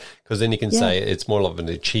deadlines, because then you can say it's more of an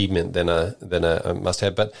achievement than a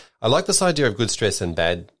must-have. But I like this idea of good stress and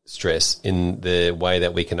bad stress in the way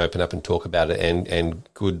that we can open up and talk about it. And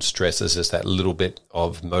good stress is just that little bit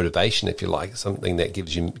of motivation, if you like, something that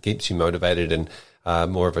keeps you motivated, and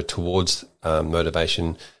more of a towards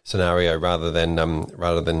motivation scenario rather than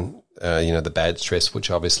the bad stress, which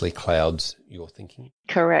obviously clouds your thinking.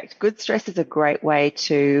 Correct. Good stress is a great way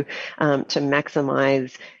to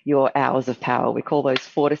maximize your hours of power. We call those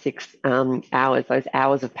 4 to 6 hours, those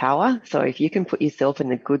hours of power. So if you can put yourself in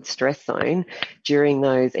the good stress zone during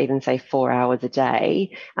those, even say 4 hours a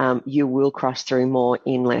day, you will crush through more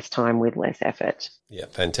in less time with less effort. Yeah,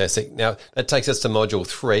 fantastic. Now that takes us to module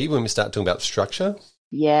 3 when we start talking about structure.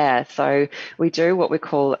 Yeah, so we do what we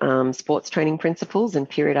call sports training principles and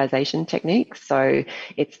periodization techniques. So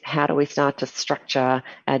it's how do we start to structure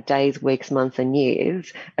our days, weeks, months, and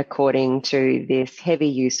years according to this heavy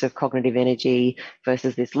use of cognitive energy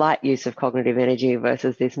versus this light use of cognitive energy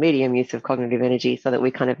versus this medium use of cognitive energy, so that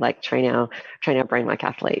we kind of like train our brain like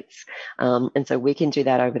athletes. And so we can do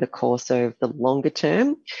that over the course of the longer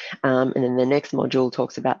term. And then the next module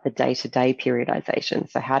talks about the day-to-day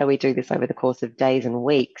periodization. So how do we do this over the course of days and and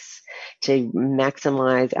weeks to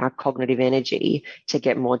maximize our cognitive energy to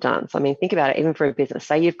get more done. So I mean, think about it, even for a business.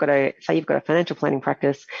 Say you've got a financial planning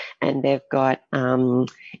practice and they've got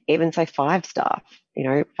even say 5 staff,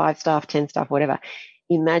 5 staff, 10 staff, whatever.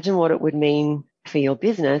 Imagine what it would mean for your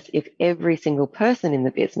business if every single person in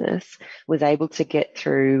the business was able to get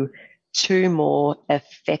through 2 more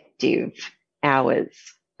effective hours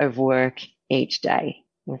of work each day.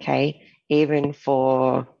 Okay. Even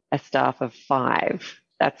for a staff of 5,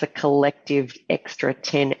 that's a collective extra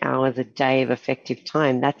 10 hours a day of effective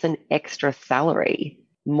time. That's an extra salary,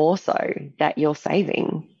 more so, that you're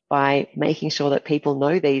saving by making sure that people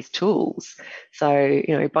know these tools. So,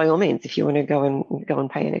 by all means, if you want to go and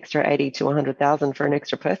pay an extra 80 to 100,000 for an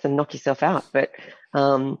extra person, knock yourself out. But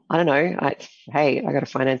I don't know. Hey, I got a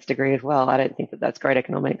finance degree as well. I don't think that's great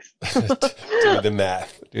economics. Do the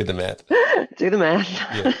math. Do the math.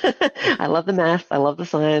 Yeah. I love the math. I love the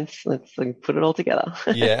science. Let's put it all together.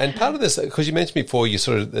 Yeah, and part of this, because you mentioned before, you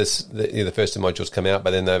sort of the first 2 modules come out,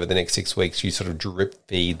 but then over the next 6 weeks, you sort of drip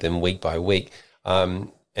feed them week by week.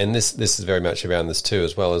 And this is very much around this too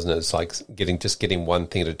as well, isn't it? It's like getting one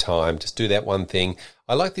thing at a time. Just do that one thing.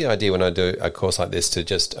 I like the idea when I do a course like this to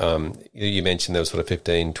just, you mentioned there was sort of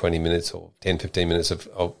 15, 20 minutes or 10, 15 minutes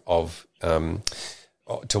of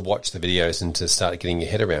to watch the videos and to start getting your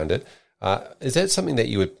head around it. Is that something that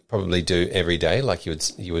you would probably do every day? Like you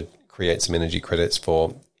would create some energy credits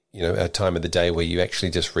for, a time of the day where you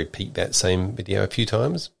actually just repeat that same video a few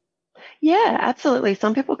times? Yeah, absolutely.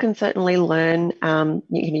 Some people can certainly learn.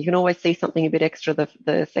 You can always see something a bit extra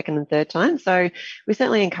the second and third time. So we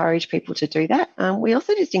certainly encourage people to do that. We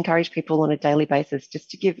also just encourage people on a daily basis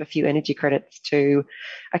just to give a few energy credits to,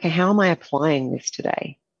 okay, how am I applying this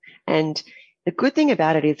today? And the good thing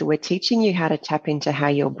about it is that we're teaching you how to tap into how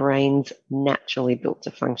your brain's naturally built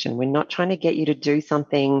to function. We're not trying to get you to do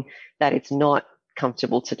something that it's not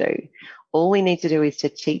comfortable to do. All we need to do is to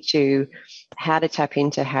teach you how to tap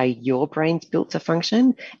into how your brain's built to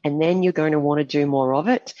function, and then you're going to want to do more of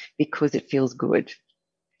it because it feels good.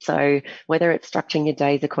 So whether it's structuring your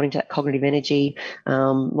days according to that cognitive energy,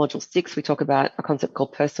 module 6, we talk about a concept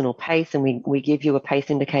called personal pace, and we give you a pace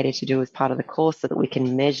indicator to do as part of the course so that we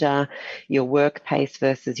can measure your work pace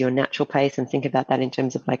versus your natural pace and think about that in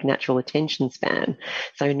terms of like natural attention span.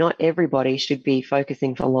 So not everybody should be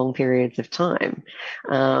focusing for long periods of time.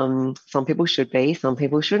 Some people should be, some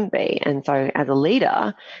people shouldn't be. And so as a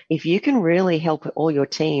leader, if you can really help all your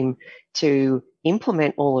team to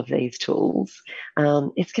implement all of these tools,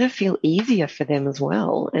 it's going to feel easier for them as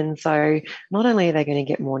well. And so not only are they going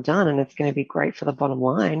to get more done and it's going to be great for the bottom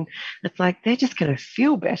line, it's like they're just going to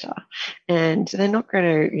feel better and they're not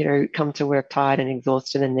going to, come to work tired and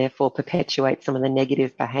exhausted and therefore perpetuate some of the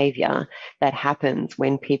negative behavior that happens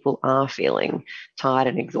when people are feeling tired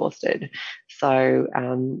and exhausted. So,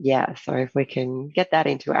 so if we can get that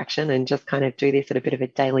into action and just kind of do this at a bit of a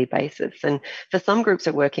daily basis. And for some groups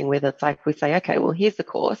we're working with, it's like we say, okay, well, here's the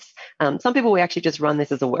course. Some people, we actually just run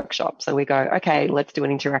this as a workshop. So we go, okay, let's do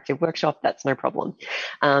an interactive workshop. That's no problem.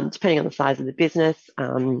 Depending on the size of the business,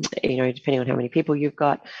 depending on how many people you've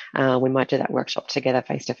got, we might do that workshop together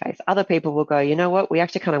face to face. Other people will go, you know what, we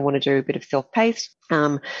actually kind of want to do a bit of self-paced.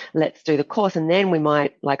 Let's do the course. And then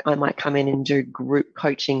I might come in and do group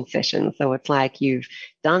coaching sessions. So it's like, you've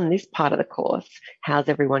done this part of the course. How's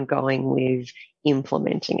everyone going with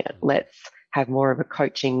implementing it? Let's have more of a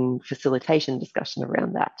coaching facilitation discussion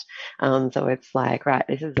around that. So it's like, right,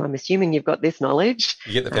 I'm assuming you've got this knowledge.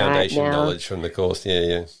 You get the foundation knowledge from the course.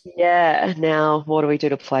 Yeah. Yeah. Now, what do we do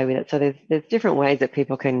to play with it? So there's different ways that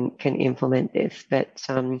people can implement this, but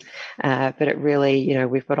it really,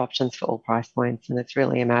 we've got options for all price points, and it's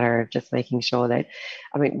really a matter of just making sure that,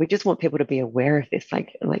 we just want people to be aware of this,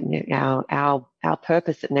 like our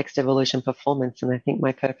purpose at Next Evolution Performance. And I think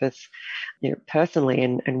my purpose, personally,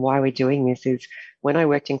 and why we're doing this is, when I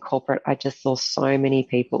worked in corporate, I just saw so many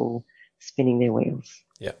people spinning their wheels.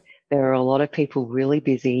 Yeah. There are a lot of people really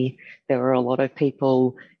busy. There are a lot of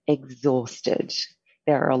people exhausted.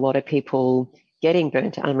 There are a lot of people getting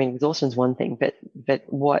burnt out. Exhaustion is one thing, but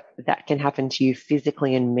what that can happen to you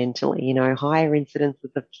physically and mentally, higher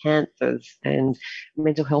incidences of cancers and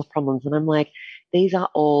mental health problems. And I'm like, these are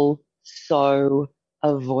all so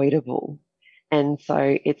avoidable. And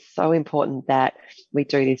so it's so important that we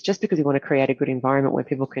do this, just because we want to create a good environment where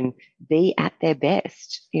people can be at their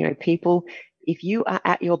best. People, if you are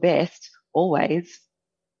at your best always,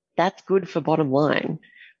 that's good for bottom line.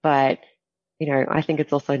 But I think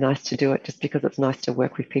it's also nice to do it just because it's nice to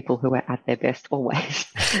work with people who are at their best always.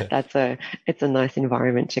 It's a nice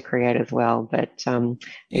environment to create as well. But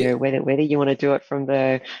whether you want to do it from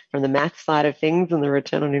the math side of things and the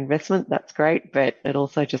return on investment, that's great. But it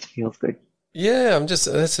also just feels good. Yeah,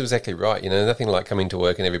 that's exactly right. Nothing like coming to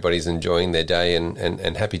work and everybody's enjoying their day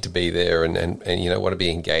and happy to be there and want to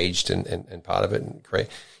be engaged and part of it and create.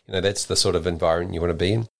 That's the sort of environment you want to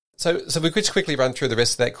be in. So we could just quickly run through the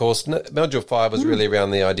rest of that course. Module 5 was really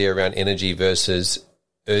around the idea around energy versus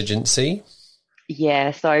urgency.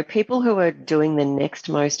 Yeah, so people who are doing the next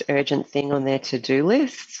most urgent thing on their to-do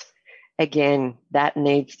list, again, that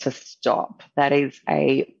needs to stop. That is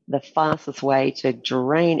the fastest way to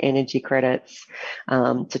drain energy credits,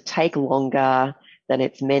 to take longer than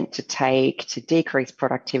it's meant to take, to decrease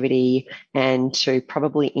productivity, and to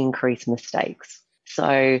probably increase mistakes.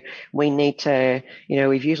 So we need to,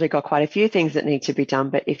 we've usually got quite a few things that need to be done,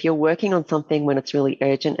 but if you're working on something when it's really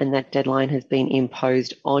urgent and that deadline has been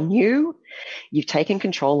imposed on you, you've taken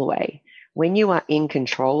control away. When you are in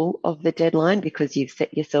control of the deadline because you've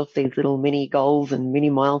set yourself these little mini goals and mini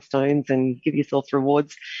milestones and give yourself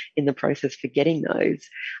rewards in the process for getting those,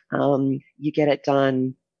 you get it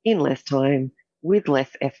done in less time, with less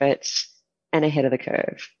effort, and ahead of the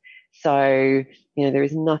curve. So, there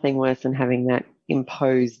is nothing worse than having that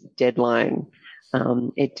imposed deadline.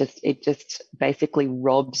 It just basically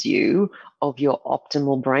robs you of your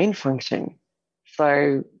optimal brain function.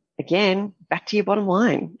 So again, back to your bottom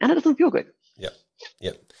line, and it doesn't feel good.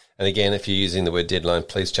 Yep. And again, if you're using the word deadline,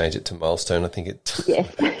 please change it to milestone. I think it.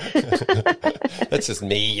 Yes. That's just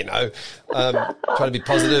me, trying to be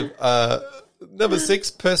positive. Number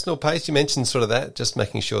 6, personal pace. You mentioned sort of that, just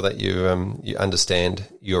making sure that you understand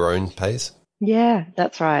your own pace. Yeah,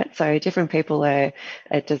 that's right. So different people are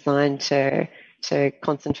designed to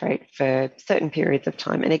concentrate for certain periods of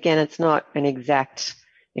time. And again, it's not an exact,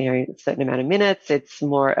 certain amount of minutes. It's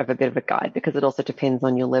more of a bit of a guide because it also depends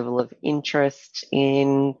on your level of interest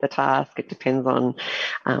in the task. It depends on,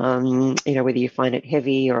 whether you find it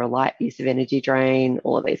heavy or a light use of energy drain,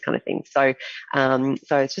 all of these kind of things. So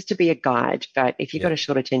it's just to be a guide. But if you've got a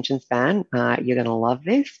short attention span, you're going to love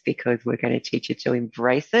this because we're going to teach you to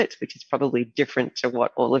embrace it, which is probably different to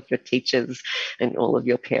what all of your teachers and all of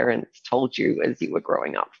your parents told you as you were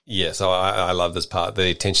growing up. Yeah, so I love this part, the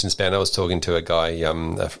attention span. I was talking to a guy,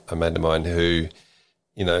 a mate of mine who,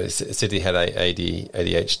 said he had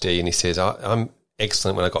ADHD, and he says, I'm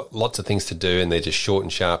excellent when I've got lots of things to do and they're just short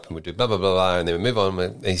and sharp and we do blah, blah, blah, blah, and then we move on.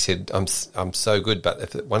 And he said, I'm so good, but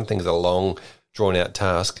if one thing's a long, drawn-out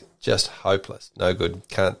task, just hopeless, no good,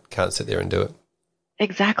 can't sit there and do it.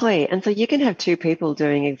 Exactly. And so you can have two people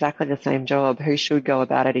doing exactly the same job who should go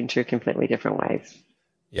about it in two completely different ways.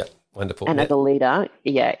 Yeah. Wonderful. And as a leader,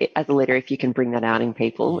 if you can bring that out in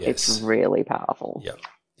people, it's really powerful. Yeah.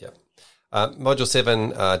 Module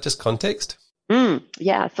 7, just context.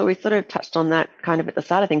 So we sort of touched on that kind of at the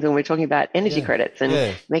start of things when we're talking about energy credits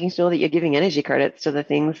and making sure that you're giving energy credits to the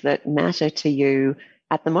things that matter to you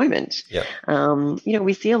at the moment. Yeah.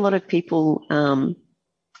 We see a lot of people,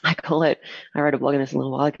 I wrote a blog on this a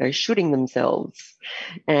little while ago, shooting themselves.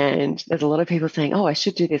 And there's a lot of people saying, I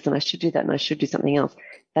should do this and I should do that and I should do something else.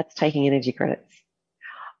 That's taking energy credits.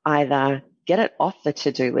 Either get it off the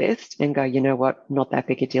to-do list and go, you know what, not that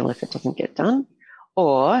big a deal if it doesn't get done,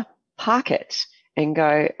 or park it and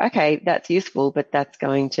go, okay, that's useful, but that's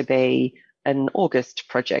going to be an August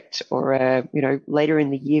project or a, later in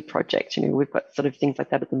the year project. We've got sort of things like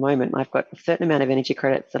that at the moment. I've got a certain amount of energy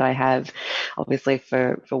credits that I have, obviously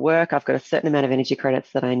for work. I've got a certain amount of energy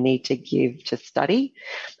credits that I need to give to study.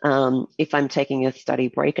 If I'm taking a study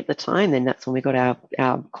break at the time, then that's when we got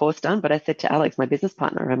our course done. But I said to Alex, my business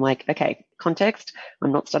partner, I'm like, okay, context,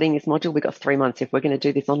 I'm not studying this module. We've got 3 months. If we're going to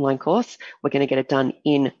do this online course, we're going to get it done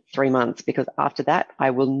in 3 months, because after that, I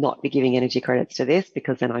will not be giving energy credits to this,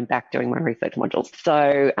 because then I'm back doing my research modules.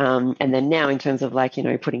 So, and then now in terms of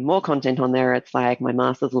putting more content on there, it's like my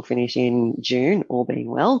master's will finish in June, all being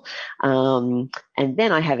well. And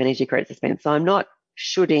then I have energy credits to spend. So I'm not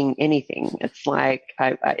shooting anything. It's like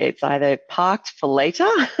it's either parked for later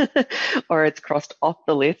or it's crossed off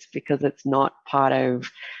the list because it's not part of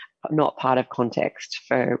context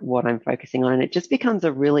for what I'm focusing on. And it just becomes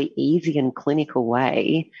a really easy and clinical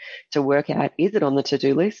way to work out, is it on the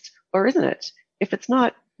to-do list or isn't it? If it's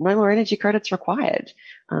not, no more energy credits required.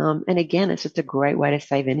 And again, it's just a great way to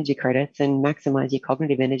save energy credits and maximize your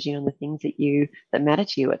cognitive energy on the things that matter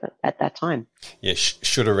to you at that time. Yeah,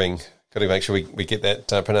 shouldering. Got to make sure we get that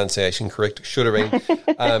pronunciation correct. Shouldering.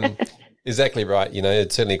 Exactly right.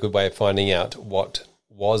 It's certainly a good way of finding out what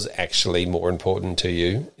was actually more important to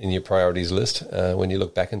you in your priorities list when you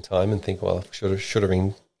look back in time and think, well, I should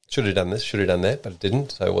have done this, should have done that, but it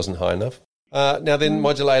didn't, so it wasn't high enough. Now then,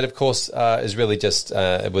 Modulate, of course, is really just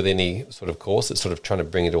with any sort of course, it's sort of trying to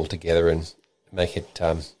bring it all together and make it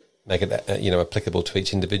applicable to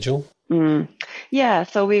each individual. Yeah,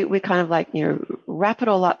 so we kind of like, wrap it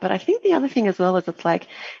all up. But I think the other thing as well is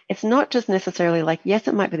it's not just necessarily like, yes,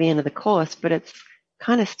 it might be the end of the course, but it's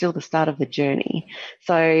kind of still the start of the journey.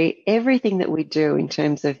 So everything that we do in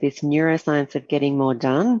terms of this neuroscience of getting more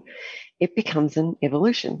done, it becomes an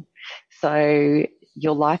evolution. So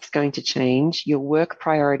your life's going to change. Your work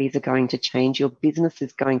priorities are going to change. Your business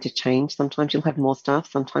is going to change. Sometimes you'll have more staff.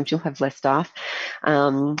 Sometimes you'll have less staff.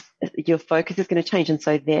 Your focus is going to change. And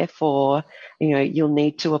so therefore, you'll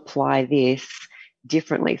need to apply this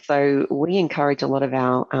differently. So we encourage a lot of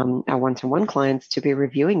our one-to-one clients to be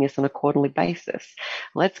reviewing this on a quarterly basis.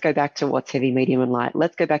 Let's go back to what's heavy, medium, and light.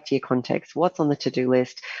 Let's go back to your context. What's on the to-do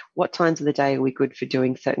list? What times of the day are we good for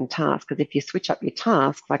doing certain tasks? Because if you switch up your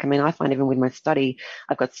tasks, I find even with my study,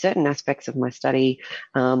 I've got certain aspects of my study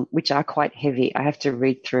which are quite heavy. I have to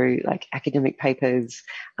read through like academic papers,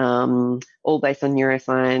 all based on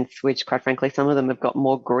neuroscience, which quite frankly, some of them have got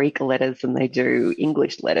more Greek letters than they do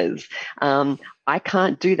English letters. I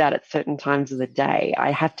can't do that at certain times of the day.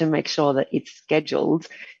 I have to make sure that it's scheduled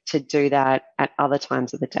to do that at other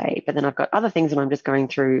times of the day. But then I've got other things that I'm just going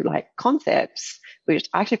through, like concepts, which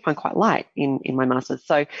I actually find quite light in my master's.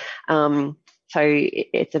 So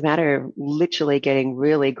it's a matter of literally getting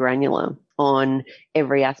really granular on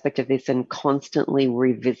every aspect of this and constantly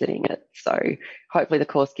revisiting it. So hopefully the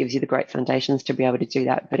course gives you the great foundations to be able to do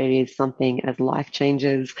that. But it is something, as life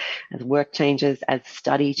changes, as work changes, as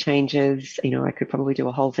study changes. I could probably do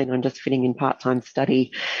a whole thing on just fitting in part-time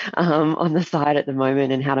study on the side at the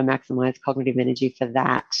moment and how to maximize cognitive energy for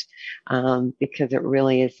that, because it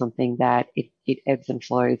really is something that it ebbs and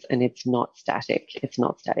flows and it's not static. It's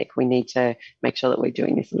not static. We need to make sure that we're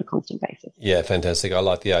doing this on a constant basis. Yeah, fantastic. I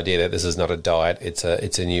like the idea that this is not a diet. It's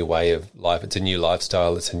a new way of life. It's a new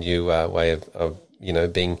lifestyle. It's a new way of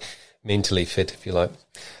being mentally fit, if you like.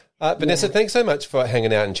 Vanessa, thanks so much for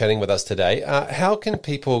hanging out and chatting with us today. How can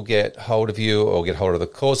people get hold of you or get hold of the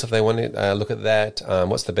course if they want to look at that?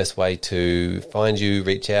 What's the best way to find you,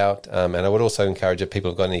 reach out? And I would also encourage if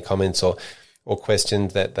people have got any comments or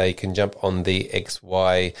questions that they can jump on the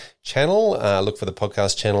XY channel, look for the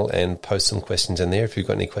podcast channel and post some questions in there if you've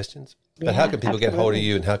got any questions. But how can people get hold of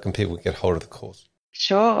you and how can people get hold of the course?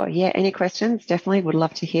 Sure. Yeah. Any questions? Definitely would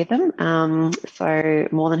love to hear them. So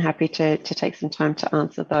more than happy to take some time to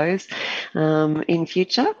answer those in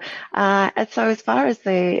future. And so as far as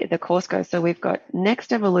the course goes, so we've got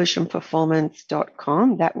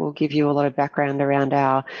nextevolutionperformance.com. That will give you a lot of background around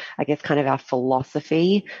our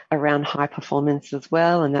philosophy around high performance as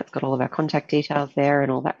well. And that's got all of our contact details there and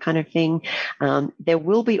all that kind of thing. There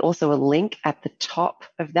will be also a link at the top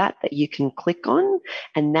of that you can click on,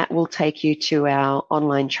 and that will take you to our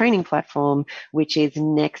online training platform, which is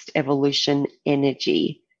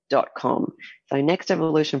nextevolutionenergy.com. So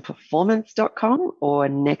nextevolutionperformance.com or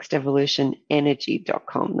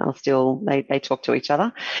nextevolutionenergy.com. They talk to each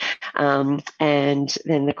other. And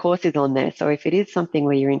then the course is on there. So if it is something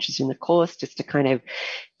where you're interested in the course, just to kind of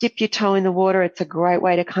dip your toe in the water, it's a great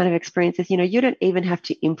way to kind of experience this. You don't even have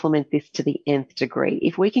to implement this to the nth degree.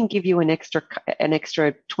 If we can give you an extra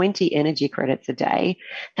 20 energy credits a day,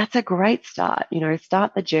 that's a great start.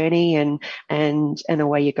 Start the journey and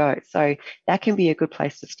away you go. So that can be a good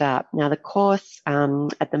place to start. Now the course,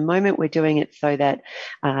 at the moment we're doing it so that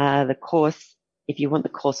the course, if you want the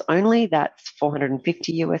course only, that's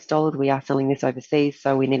 $450. We are selling this overseas,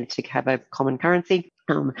 so we needed to have a common currency.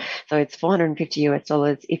 So it's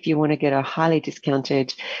 $450. If you want to get a highly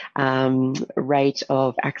discounted rate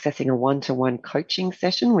of accessing a one-to-one coaching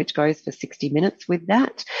session, which goes for 60 minutes with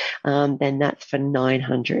that, then that's for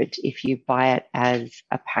 $900 if you buy it as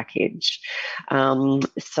a package.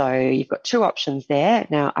 So you've got two options there.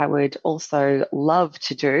 Now, I would also love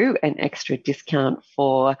to do an extra discount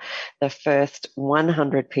for the first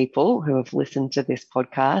 100 people who have listened to this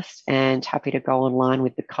podcast, and happy to go online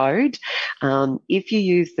with the code. If you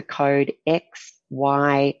use the code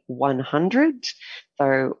XY100,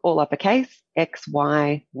 so all uppercase,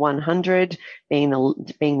 XY100 being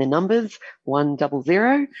the numbers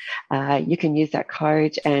 100, you can use that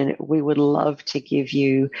code, and we would love to give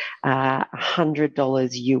you $100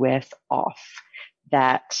 US off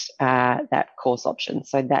that course option.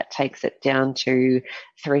 So that takes it down to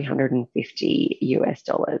 $350 US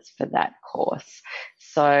for that course.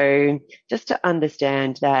 So just to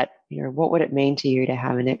understand that, what would it mean to you to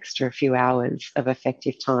have an extra few hours of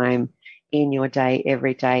effective time in your day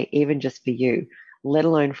every day, even just for you, let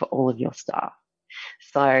alone for all of your staff.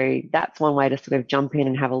 So that's one way to sort of jump in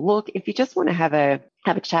and have a look. If you just want to have a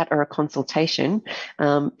chat or a consultation,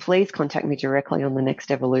 please contact me directly on the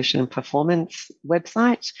Next Evolution Performance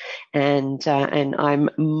website, and I'm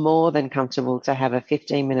more than comfortable to have a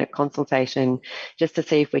 15-minute consultation just to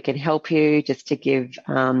see if we can help you, just to give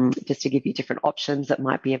you different options that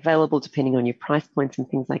might be available depending on your price points and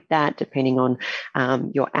things like that, depending on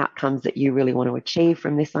your outcomes that you really want to achieve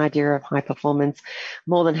from this idea of high performance.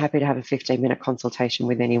 More than happy to have a 15-minute consultation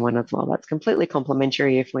with anyone as well. That's completely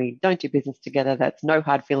complimentary. If we don't do business together, that's no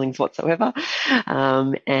hard feelings whatsoever.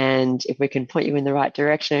 And if we can point you in the right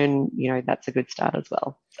direction, that's a good start as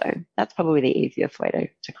well. So that's probably the easiest way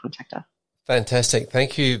to contact us. Fantastic.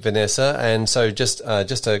 Thank you, Vanessa. And so just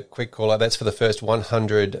a quick call out. That's for the first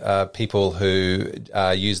 100 people who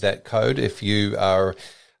use that code. If you are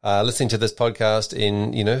listening to this podcast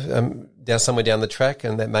in, down somewhere down the track,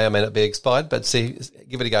 and that may or may not be expired, but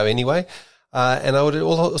give it a go anyway. And I would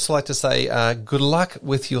also like to say good luck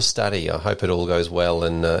with your study. I hope it all goes well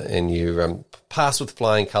and you pass with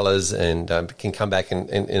flying colours and can come back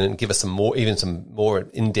and give us some more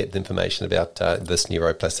in-depth information about this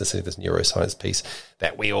neuroplasticity, this neuroscience piece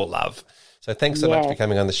that we all love. So thanks so much for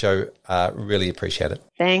coming on the show. Really appreciate it.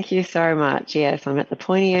 Thank you so much. Yes, I'm at the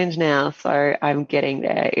pointy end now, so I'm getting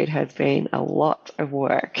there. It has been a lot of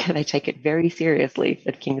work. They take it very seriously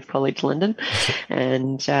at King's College London.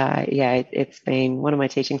 And it's been one of my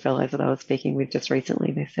teaching fellows that I was speaking with just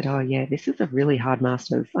recently. They said, this is a really hard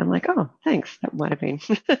master's. I'm like, oh, thanks. That might have been.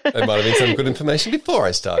 There might have been some good information before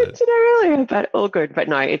I started. Earlier, but all good. But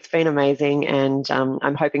no, it's been amazing. And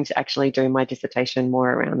I'm hoping to actually do my dissertation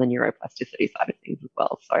more around the neuroplasticity side of things as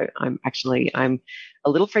well. So I'm a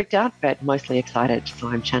little freaked out, but mostly excited. So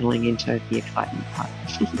I'm channeling into the excitement part.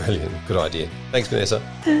 Brilliant. Good idea. Thanks, Vanessa.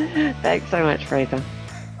 Thanks so much, Fraser.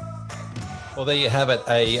 Well, there you have it,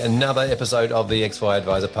 another episode of the XY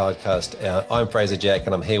Advisor podcast. I'm Fraser Jack,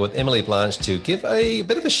 and I'm here with Emily Blanche to give a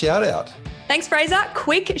bit of a shout out. Thanks, Fraser.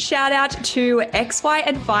 Quick shout out to XY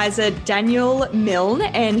Advisor Daniel Milne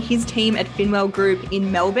and his team at Finwell Group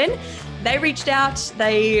in Melbourne. They reached out.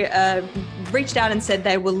 And said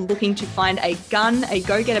they were looking to find a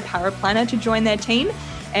go-getter paraplanner to join their team.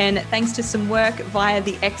 And thanks to some work via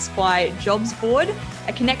the XY jobs board,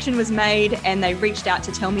 a connection was made and they reached out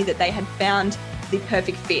to tell me that they had found the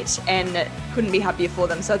perfect fit and couldn't be happier for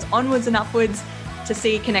them. So it's onwards and upwards. To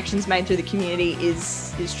see connections made through the community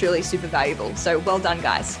is truly super valuable. So well done,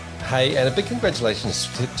 guys. Hey, and a big congratulations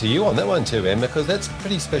to you on that one too, Em, because that's a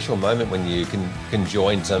pretty special moment when you can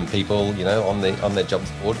join some people, on their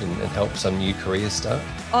jobs board and help some new careers start.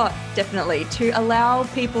 Oh, definitely. To allow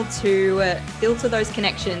people to filter those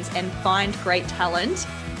connections and find great talent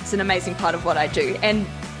is an amazing part of what I do. And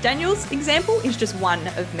Daniel's example is just one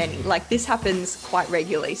of many. Like, this happens quite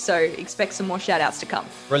regularly, so expect some more shout outs to come.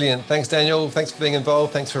 Brilliant. Thanks, Daniel. Thanks for being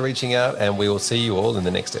involved. Thanks for reaching out, and we will see you all in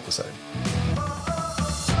the next episode.